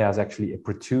hernia is actually a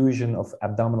protrusion of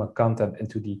abdominal content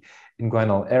into the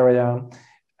inguinal area.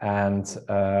 And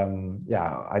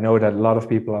yeah, I know that a lot of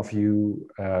people of you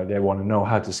they want to know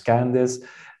how to scan this.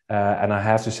 And I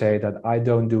have to say that I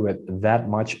don't do it that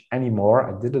much anymore.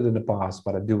 I did it in the past,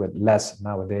 but I do it less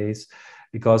nowadays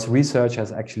because research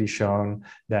has actually shown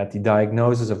that the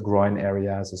diagnosis of groin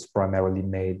areas is primarily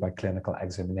made by clinical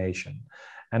examination.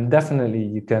 And definitely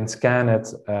you can scan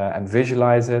it and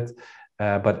visualize it,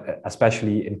 but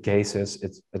especially in cases,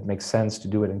 it makes sense to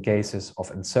do it in cases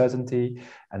of uncertainty,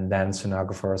 and then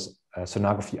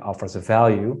sonography offers a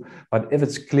value. But if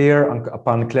it's clear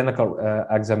upon clinical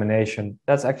examination,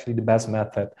 that's actually the best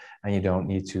method, and you don't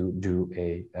need to do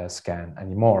a scan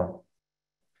anymore.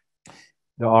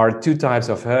 There are two types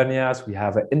of hernias. We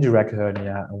have an indirect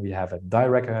hernia and we have a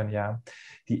direct hernia.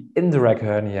 The indirect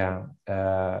hernia,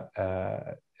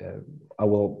 I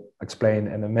will explain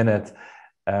in a minute,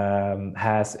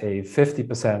 has a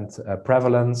 50%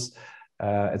 prevalence.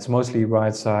 It's mostly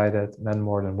right-sided, men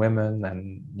more than women,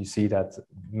 and you see that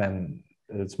men,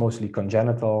 it's mostly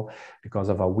congenital because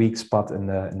of a weak spot in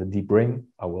the deep ring.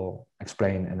 I will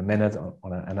explain in a minute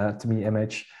on an anatomy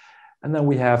image. And then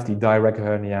we have the direct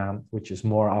hernia, which is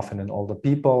more often in older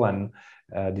people and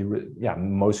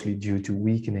mostly due to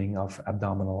weakening of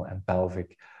abdominal and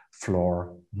pelvic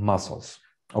floor muscles.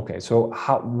 Okay, so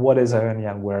what is a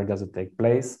hernia and where does it take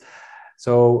place?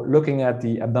 So looking at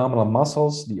the abdominal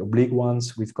muscles, the oblique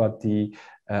ones, we've got the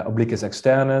obliquus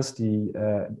externus, the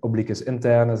obliquus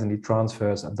internus, and the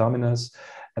transverse abdominis.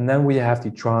 And then we have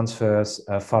the transverse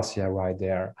fascia right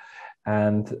there.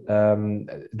 And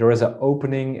there is an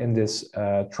opening in this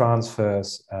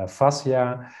transverse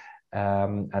fascia,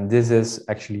 and this is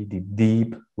actually the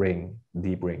deep ring.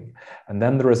 And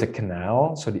then there is a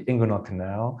canal, so the inguinal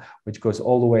canal, which goes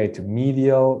all the way to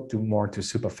medial, more to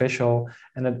superficial,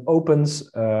 and it opens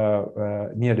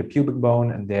near the pubic bone,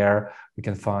 and there we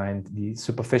can find the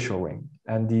superficial ring.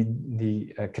 And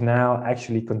the canal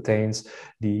actually contains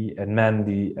in men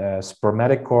the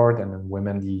spermatic cord, and in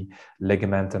women the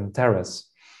ligamentum teres.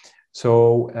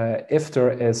 So if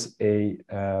there is a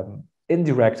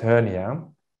indirect hernia,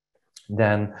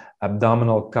 then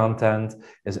abdominal content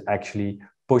is actually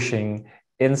pushing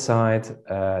inside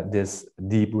this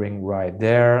deep ring right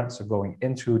there. So going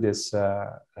into this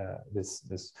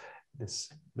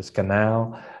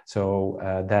canal. So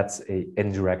that's an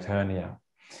indirect hernia.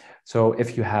 So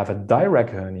if you have a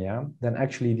direct hernia, then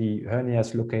actually the hernia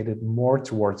is located more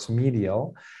towards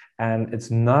medial, and it's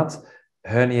not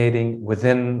herniating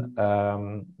within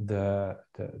the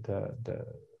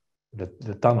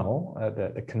tunnel,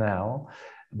 the canal,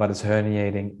 but it's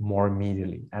herniating more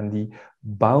medially. And the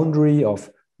boundary of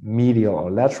medial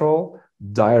or lateral,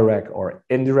 direct or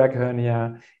indirect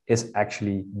hernia is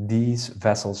actually these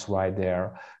vessels right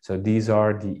there. So these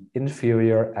are the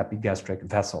inferior epigastric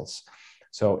vessels.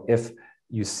 So if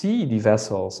you see the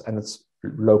vessels and it's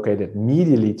located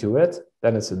medially to it,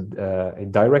 then it's a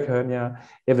direct hernia.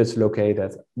 If it's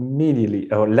located medially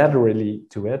or laterally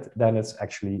to it, then it's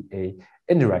actually a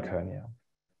indirect hernia.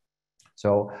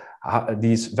 So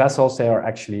these vessels, they are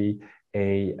actually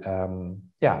a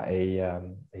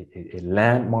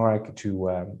landmark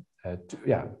to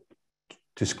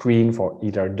screen for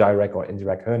either direct or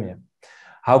indirect hernia.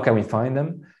 How can we find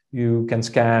them? You can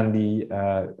scan the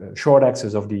short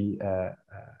axis of the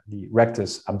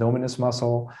rectus abdominis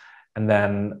muscle, and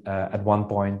then at one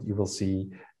point you will see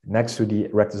next to the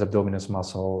rectus abdominis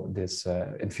muscle this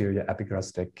inferior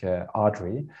epigastric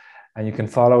artery. And you can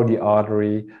follow the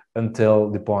artery until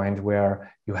the point where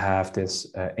you have this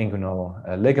inguinal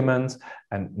ligament,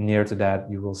 and near to that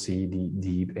you will see the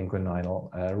deep inguinal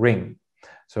ring.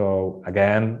 So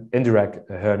again, indirect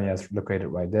hernia is located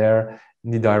right there.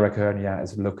 The direct hernia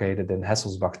is located in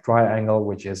Hesselsbach triangle,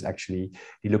 which is actually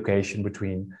the location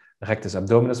between the rectus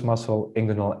abdominis muscle,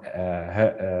 inguinal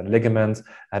ligament,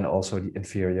 and also the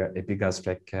inferior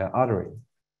epigastric artery.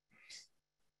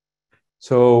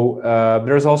 So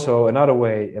there's also another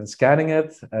way in scanning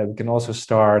it. We can also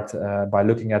start by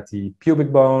looking at the pubic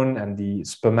bone and the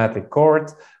spermatic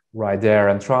cord right there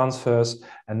and transverse.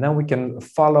 And then we can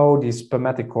follow the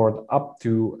spermatic cord up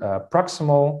to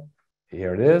proximal.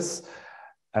 Here it is.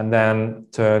 And then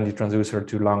turn the transducer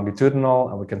to longitudinal,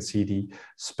 and we can see the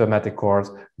spermatic cord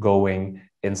going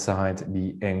inside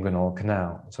the inguinal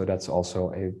canal. So that's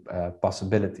also a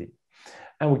possibility.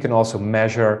 And we can also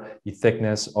measure the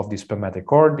thickness of the spermatic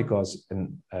cord, because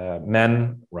in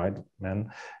men,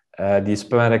 the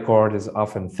spermatic cord is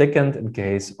often thickened in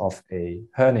case of a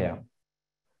hernia.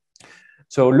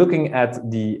 So looking at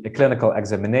the clinical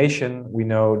examination, we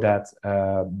know that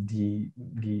the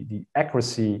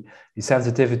accuracy, the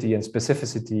sensitivity and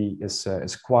specificity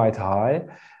is quite high.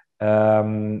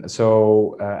 In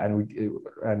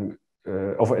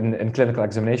clinical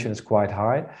examination is quite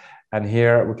high. And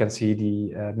here we can see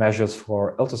the measures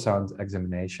for ultrasound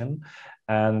examination.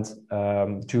 And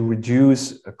to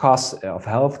reduce costs of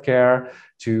healthcare,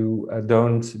 to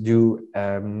don't do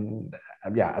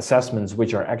assessments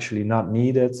which are actually not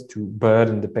needed to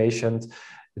burden the patient,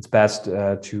 it's best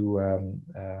to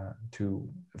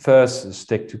first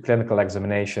stick to clinical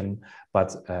examination.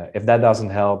 But if that doesn't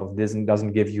help, if this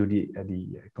doesn't give you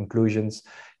the conclusions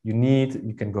you need,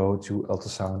 you can go to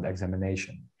ultrasound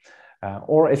examination.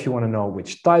 Or if you want to know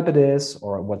which type it is,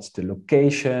 or what's the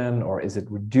location, or is it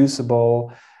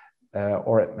reducible,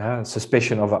 or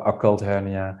suspicion of an occult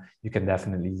hernia, you can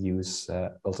definitely use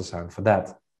ultrasound for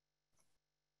that.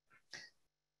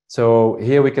 So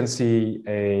here we can see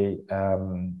a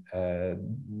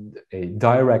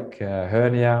direct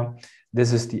hernia.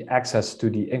 This is the access to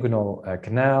the inguinal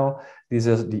canal. These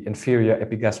are the inferior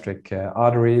epigastric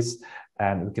arteries,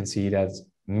 and we can see that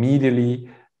medially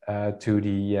to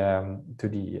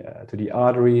the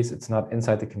arteries. It's not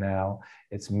inside the canal.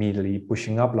 It's medially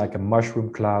pushing up like a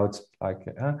mushroom cloud,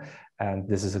 and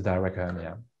this is a direct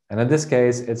hernia. And in this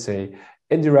case, it's a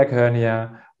indirect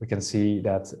hernia. We can see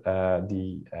that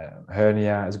the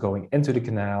hernia is going into the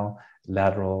canal,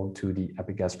 lateral to the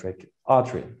epigastric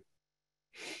artery.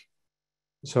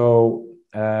 So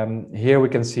here we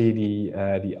can see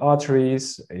the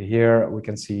arteries. Here we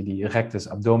can see the rectus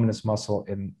abdominis muscle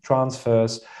in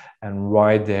transverse, and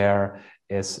right there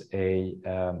is a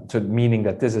so meaning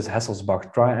that this is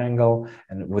Hasselbach triangle,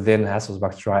 and within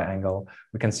Hasselbach triangle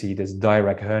we can see this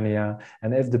direct hernia.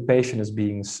 And if the patient is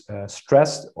being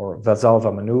stressed or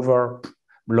Valsalva maneuver,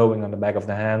 blowing on the back of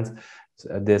the hand,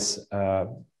 this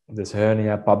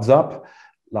hernia pops up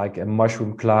like a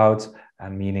mushroom cloud,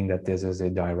 and meaning that this is a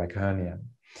direct hernia.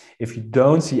 If you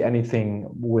don't see anything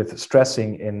with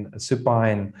stressing in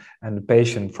supine and the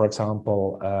patient, for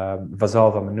example,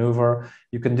 Valsalva maneuver,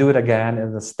 you can do it again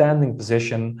in a standing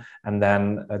position, and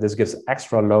then this gives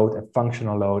extra load, a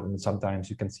functional load, and sometimes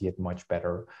you can see it much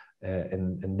better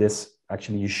in this.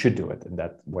 Actually, you should do it in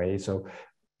that way. So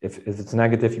if it's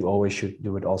negative, you always should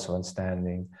do it also in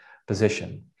standing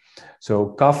position. So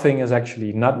cuffing is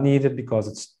actually not needed because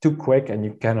it's too quick and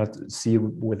you cannot see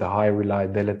with a high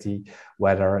reliability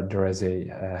whether there is a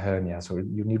hernia. So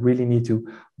you really need to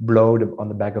blow on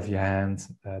the back of your hand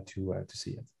to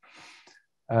see it.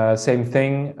 Same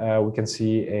thing. We can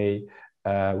see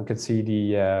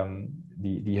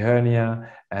the hernia,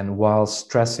 and while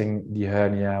stressing the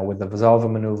hernia with the Valsalva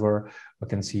maneuver, we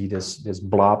can see this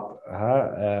blob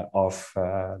of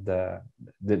the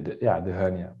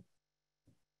hernia.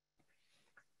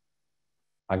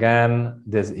 Again,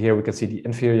 here we can see the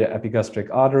inferior epigastric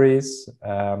arteries.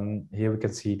 Here we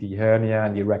can see the hernia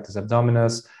and the rectus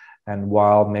abdominis. And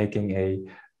while making a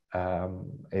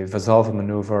Valsalva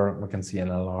maneuver, we can see an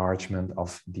enlargement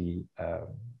of the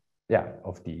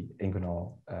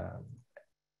inguinal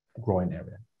groin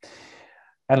area.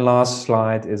 And last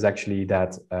slide is actually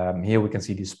that here we can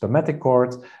see the spermatic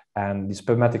cord, and the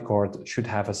spermatic cord should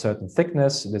have a certain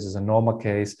thickness. This is a normal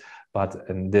case. But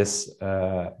in this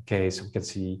case, we can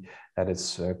see that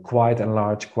it's quite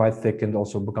enlarged, quite thickened,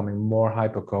 also becoming more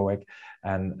hypoechoic.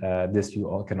 And this you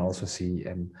all can also see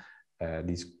in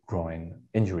these groin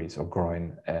injuries or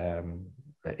groin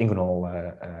inguinal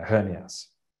hernias.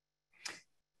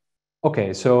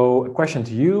 Okay, so a question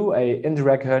to you. An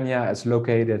indirect hernia is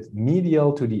located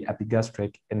medial to the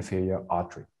epigastric inferior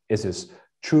artery. Is this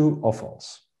true or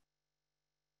false?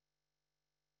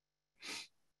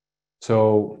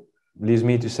 So leaves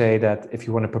me to say that if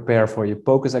you want to prepare for your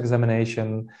POCUS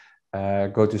examination,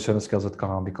 go to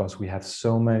musculoskeletal.com, because we have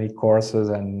so many courses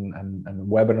and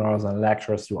webinars and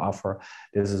lectures to offer.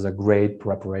 This is a great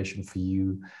preparation for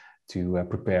you to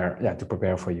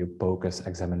prepare for your POCUS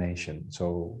examination.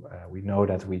 So we know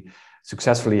that we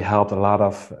successfully helped a lot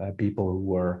of people who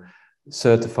were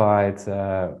certified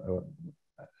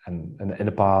and in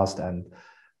the past, and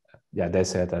they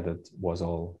said that it was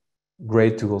all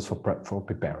great tools for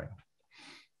preparing.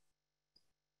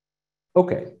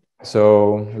 Okay,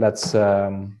 so let's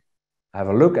have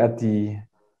a look at the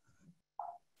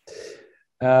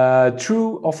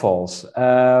true or false.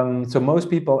 So most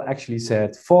people actually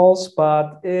said false,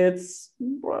 but it's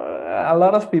a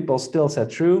lot of people still said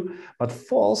true, but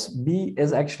false. B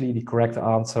is actually the correct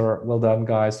answer. Well done,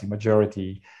 guys. The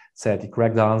majority said the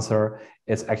correct answer.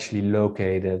 It's actually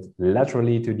located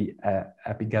laterally to the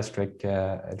epigastric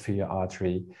inferior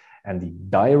artery. And the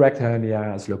direct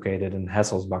hernia is located in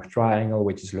Hasselbach triangle,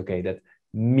 which is located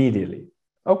medially.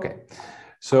 Okay,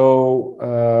 so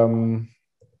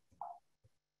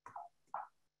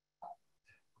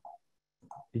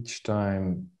each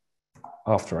time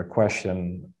after a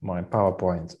question, my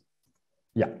PowerPoint,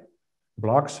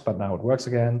 blocks, but now it works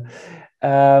again.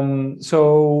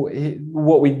 So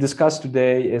what we discussed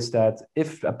today is that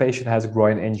if a patient has a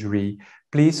groin injury,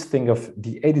 please think of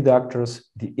the adductors,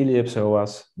 the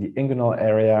iliopsoas, the inguinal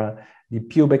area, the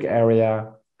pubic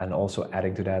area, and also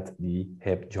adding to that the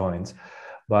hip joints.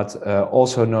 But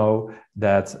also know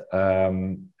that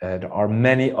there are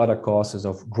many other causes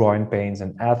of groin pains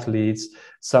in athletes.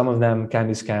 Some of them can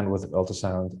be scanned with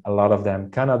ultrasound. A lot of them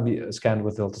cannot be scanned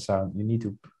with ultrasound. You need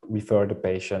to refer the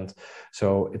patient.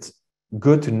 So it's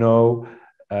good to know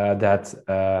that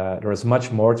there is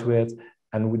much more to it.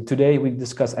 And today we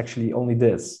discuss actually only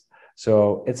this.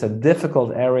 So it's a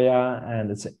difficult area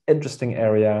and it's an interesting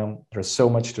area. There's so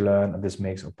much to learn, and this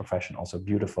makes our profession also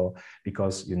beautiful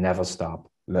because you never stop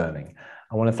learning.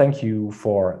 I want to thank you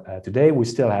for today. We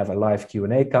still have a live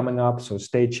Q&A coming up, so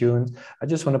stay tuned. I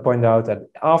just want to point out that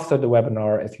after the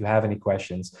webinar, if you have any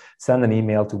questions, send an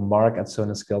email to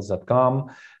marc@sonaskills.com.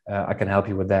 I can help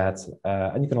you with that.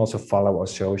 And you can also follow our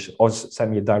shows or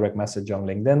send me a direct message on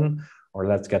LinkedIn, or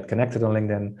let's get connected on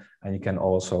LinkedIn. And you can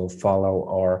also follow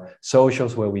our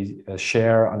socials where we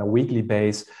share on a weekly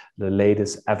basis the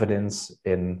latest evidence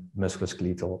in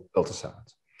musculoskeletal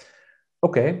ultrasound.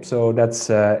 Okay, so that's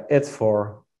it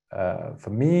for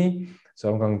me. So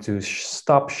I'm going to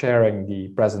stop sharing the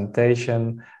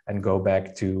presentation and go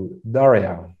back to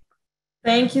Daria.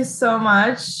 Thank you so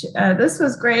much. This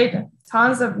was great.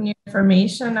 Tons of new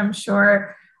information. I'm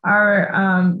sure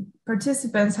our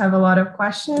participants have a lot of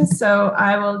questions, so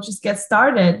I will just get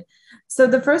started. So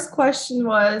the first question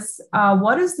was,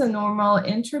 what is the normal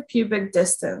interpubic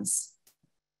distance?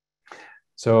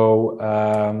 So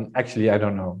actually, I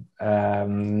don't know.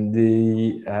 And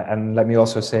let me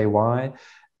also say why.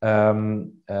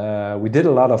 We did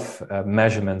a lot of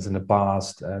measurements in the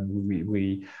past, and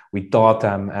we taught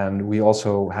them, and we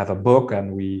also have a book,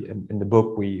 and in the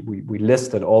book we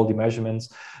listed all the measurements.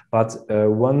 But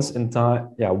once in time,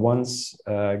 once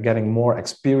getting more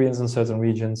experience in certain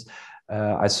regions,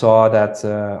 I saw that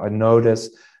I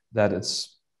noticed that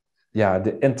it's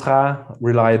the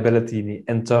intra-reliability and the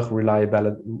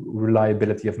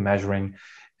inter-reliability of measuring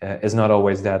is not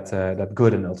always that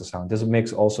good in ultrasound. This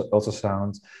makes also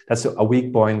ultrasound, that's a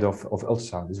weak point of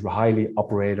ultrasound, it's highly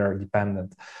operator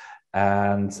dependent.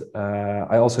 And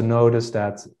I also noticed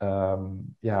that,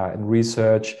 in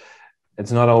research,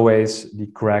 it's not always the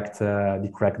correct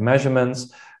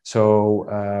measurements. So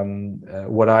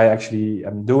what I actually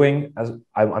am doing, as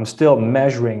I'm still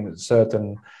measuring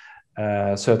certain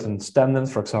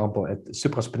tendons, for example, at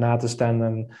supraspinatus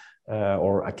tendon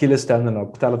or Achilles tendon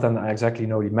or patellar tendon, I exactly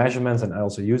know the measurements and I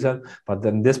also use it. But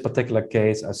in this particular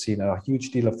case, I've seen a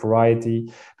huge deal of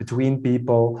variety between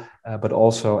people, but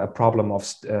also a problem of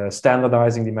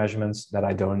standardizing the measurements that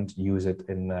I don't use it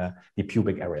in the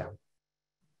pubic area.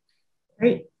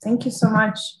 Great, thank you so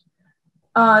much.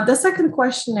 The second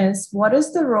question is, what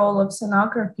is the role of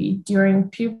sonography during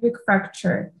pubic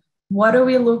fracture? What do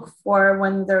we look for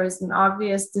when there is an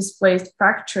obvious displaced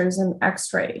fractures in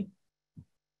X-ray?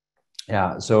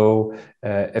 Yeah, so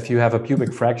if you have a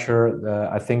pubic fracture,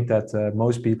 I think that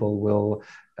most people will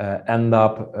end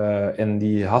up in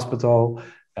the hospital,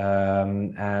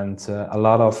 and a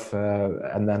lot of,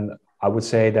 and then I would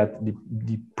say that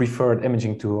the preferred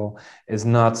imaging tool is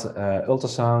not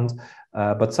ultrasound.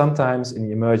 But sometimes in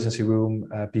the emergency room,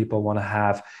 people want to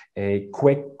have a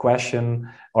quick question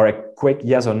or a quick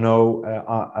yes or no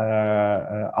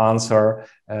answer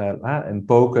in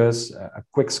POCUS, a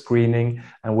quick screening.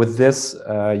 And with this,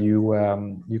 you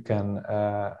can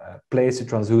place a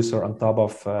transducer on top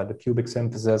of the pubic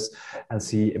symphysis and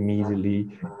see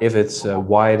immediately if it's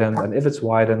widened. And if it's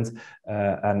widened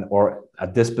or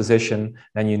at this position,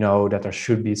 then you know that there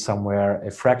should be somewhere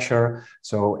a fracture.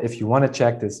 So if you want to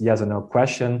check this yes or no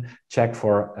question, check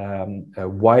for a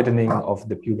widening of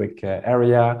the pubic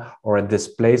area or a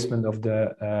displacement of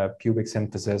the pubic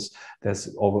symphysis. This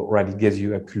already gives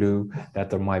you a clue that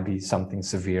there might be something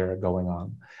severe going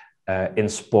on. In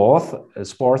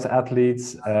sports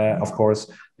athletes, of course,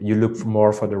 you look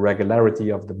more for the regularity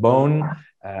of the bone.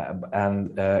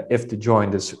 And if the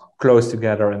joint is close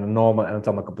together in a normal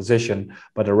anatomical position,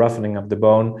 but a roughening of the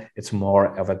bone, it's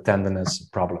more of a tendinous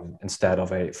problem instead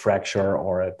of a fracture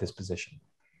or a disposition.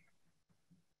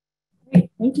 Great,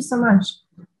 thank you so much.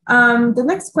 The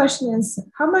next question is,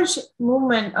 how much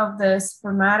movement of the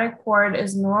spermatic cord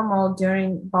is normal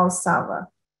during Valsalva?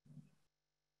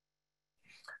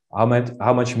 How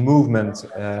much movement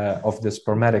of the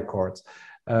spermatic cord?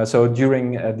 So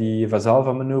during the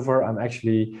Valsalva maneuver, I'm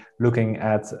actually looking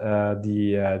at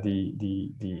the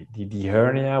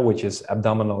hernia, which is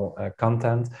abdominal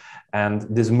content, and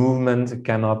this movement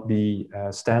cannot be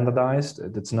standardized.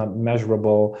 It's not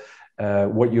measurable.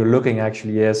 What you're looking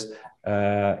actually is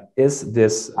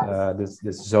this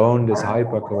zone, this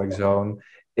hypoechoic zone,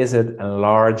 is it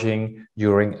enlarging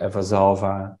during a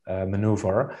Valsalva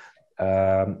maneuver?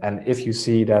 And if you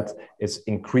see that it's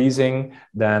increasing,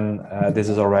 then this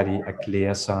is already a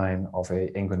clear sign of an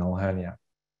inguinal hernia.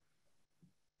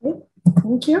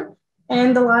 Thank you.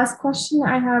 And the last question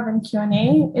I have in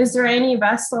Q&A, is there any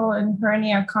vessel and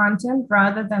hernia content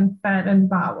rather than fat and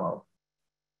bowel?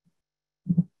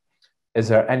 Is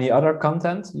there any other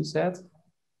content, you said?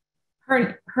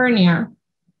 Hernia.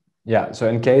 Yeah, so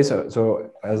in case,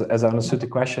 so as I understood the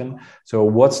question, so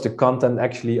what's the content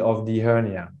actually of the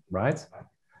hernia, right?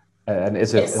 And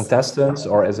is it intestines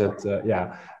or is it,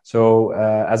 yeah. So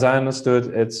as I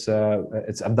understood, it's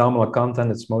abdominal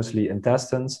content, it's mostly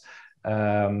intestines.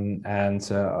 And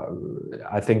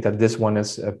I think that this one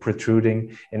is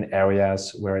protruding in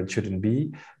areas where it shouldn't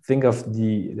be. Think of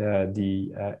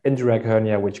the indirect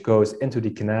hernia, which goes into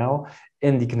the canal.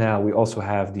 In the canal, we also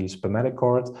have the spermatic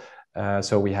cord.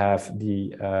 So we have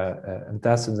the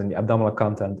intestines and the abdominal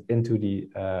content into the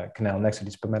canal next to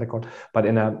the spermatic cord. But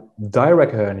in a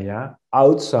direct hernia,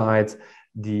 outside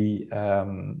the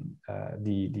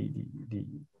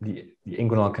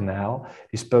inguinal canal,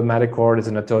 the spermatic cord is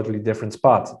in a totally different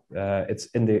spot. It's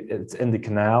in the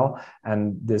canal,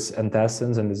 and this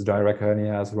intestines and this direct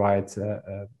hernia is right,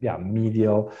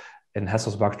 medial in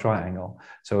Hesselsbach triangle.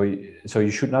 So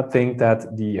you should not think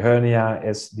that the hernia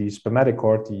is the spermatic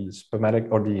cord. The spermatic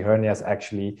or the hernia is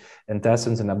actually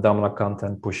intestines and abdominal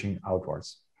content pushing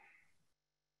outwards.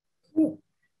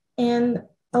 And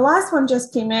the last one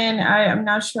just came in. I'm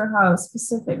not sure how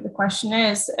specific the question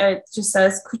is. It just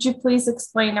says, could you please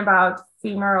explain about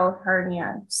femoral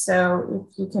hernia? So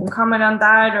if you can comment on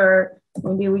that, or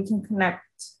maybe we can connect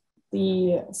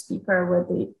the speaker with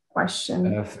the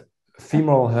question.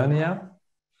 Femoral hernia.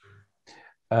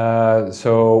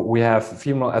 So we have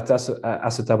femoral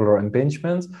acetabular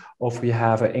impingement, or we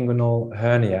have an inguinal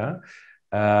hernia.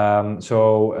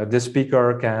 So this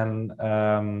speaker can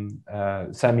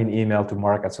send me an email to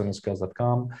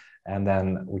marc@sonoskills.com, and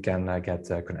then we can get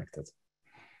connected.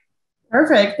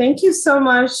 Perfect. Thank you so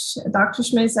much, Dr.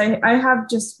 Schmitz. I have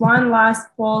just one last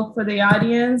poll for the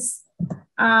audience.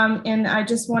 And I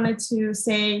just wanted to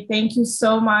say thank you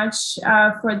so much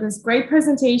for this great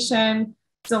presentation.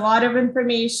 It's a lot of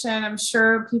information. I'm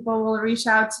sure people will reach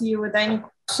out to you with any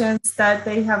questions that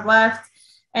they have left.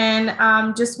 And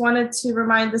just wanted to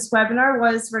remind, this webinar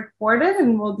was recorded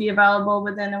and will be available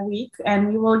within a week.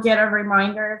 And you will get a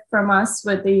reminder from us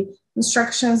with the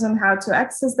instructions on how to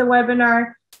access the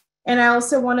webinar. And I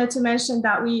also wanted to mention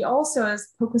that we also, as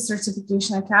POCUS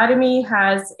Certification Academy,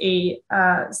 has a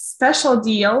special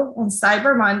deal on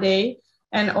Cyber Monday,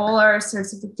 and all our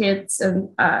certificates and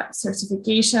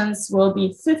certifications will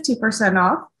be 50%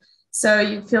 off. So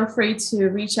you feel free to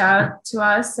reach out to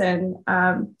us and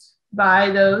buy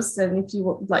those, and if you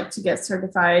would like to get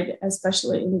certified,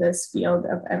 especially in this field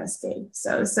of MSK.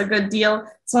 So it's a good deal.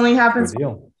 It only happens.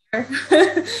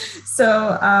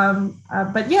 So,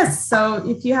 but yes, so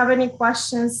if you have any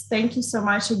questions, thank you so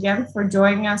much again for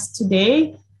joining us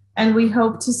today. And we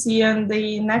hope to see you in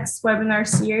the next webinar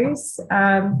series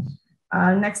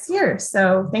next year.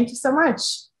 So thank you so much.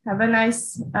 Have a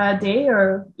nice day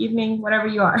or evening, whatever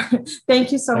you are.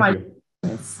 Thank you so much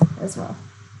as well.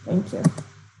 Thank you.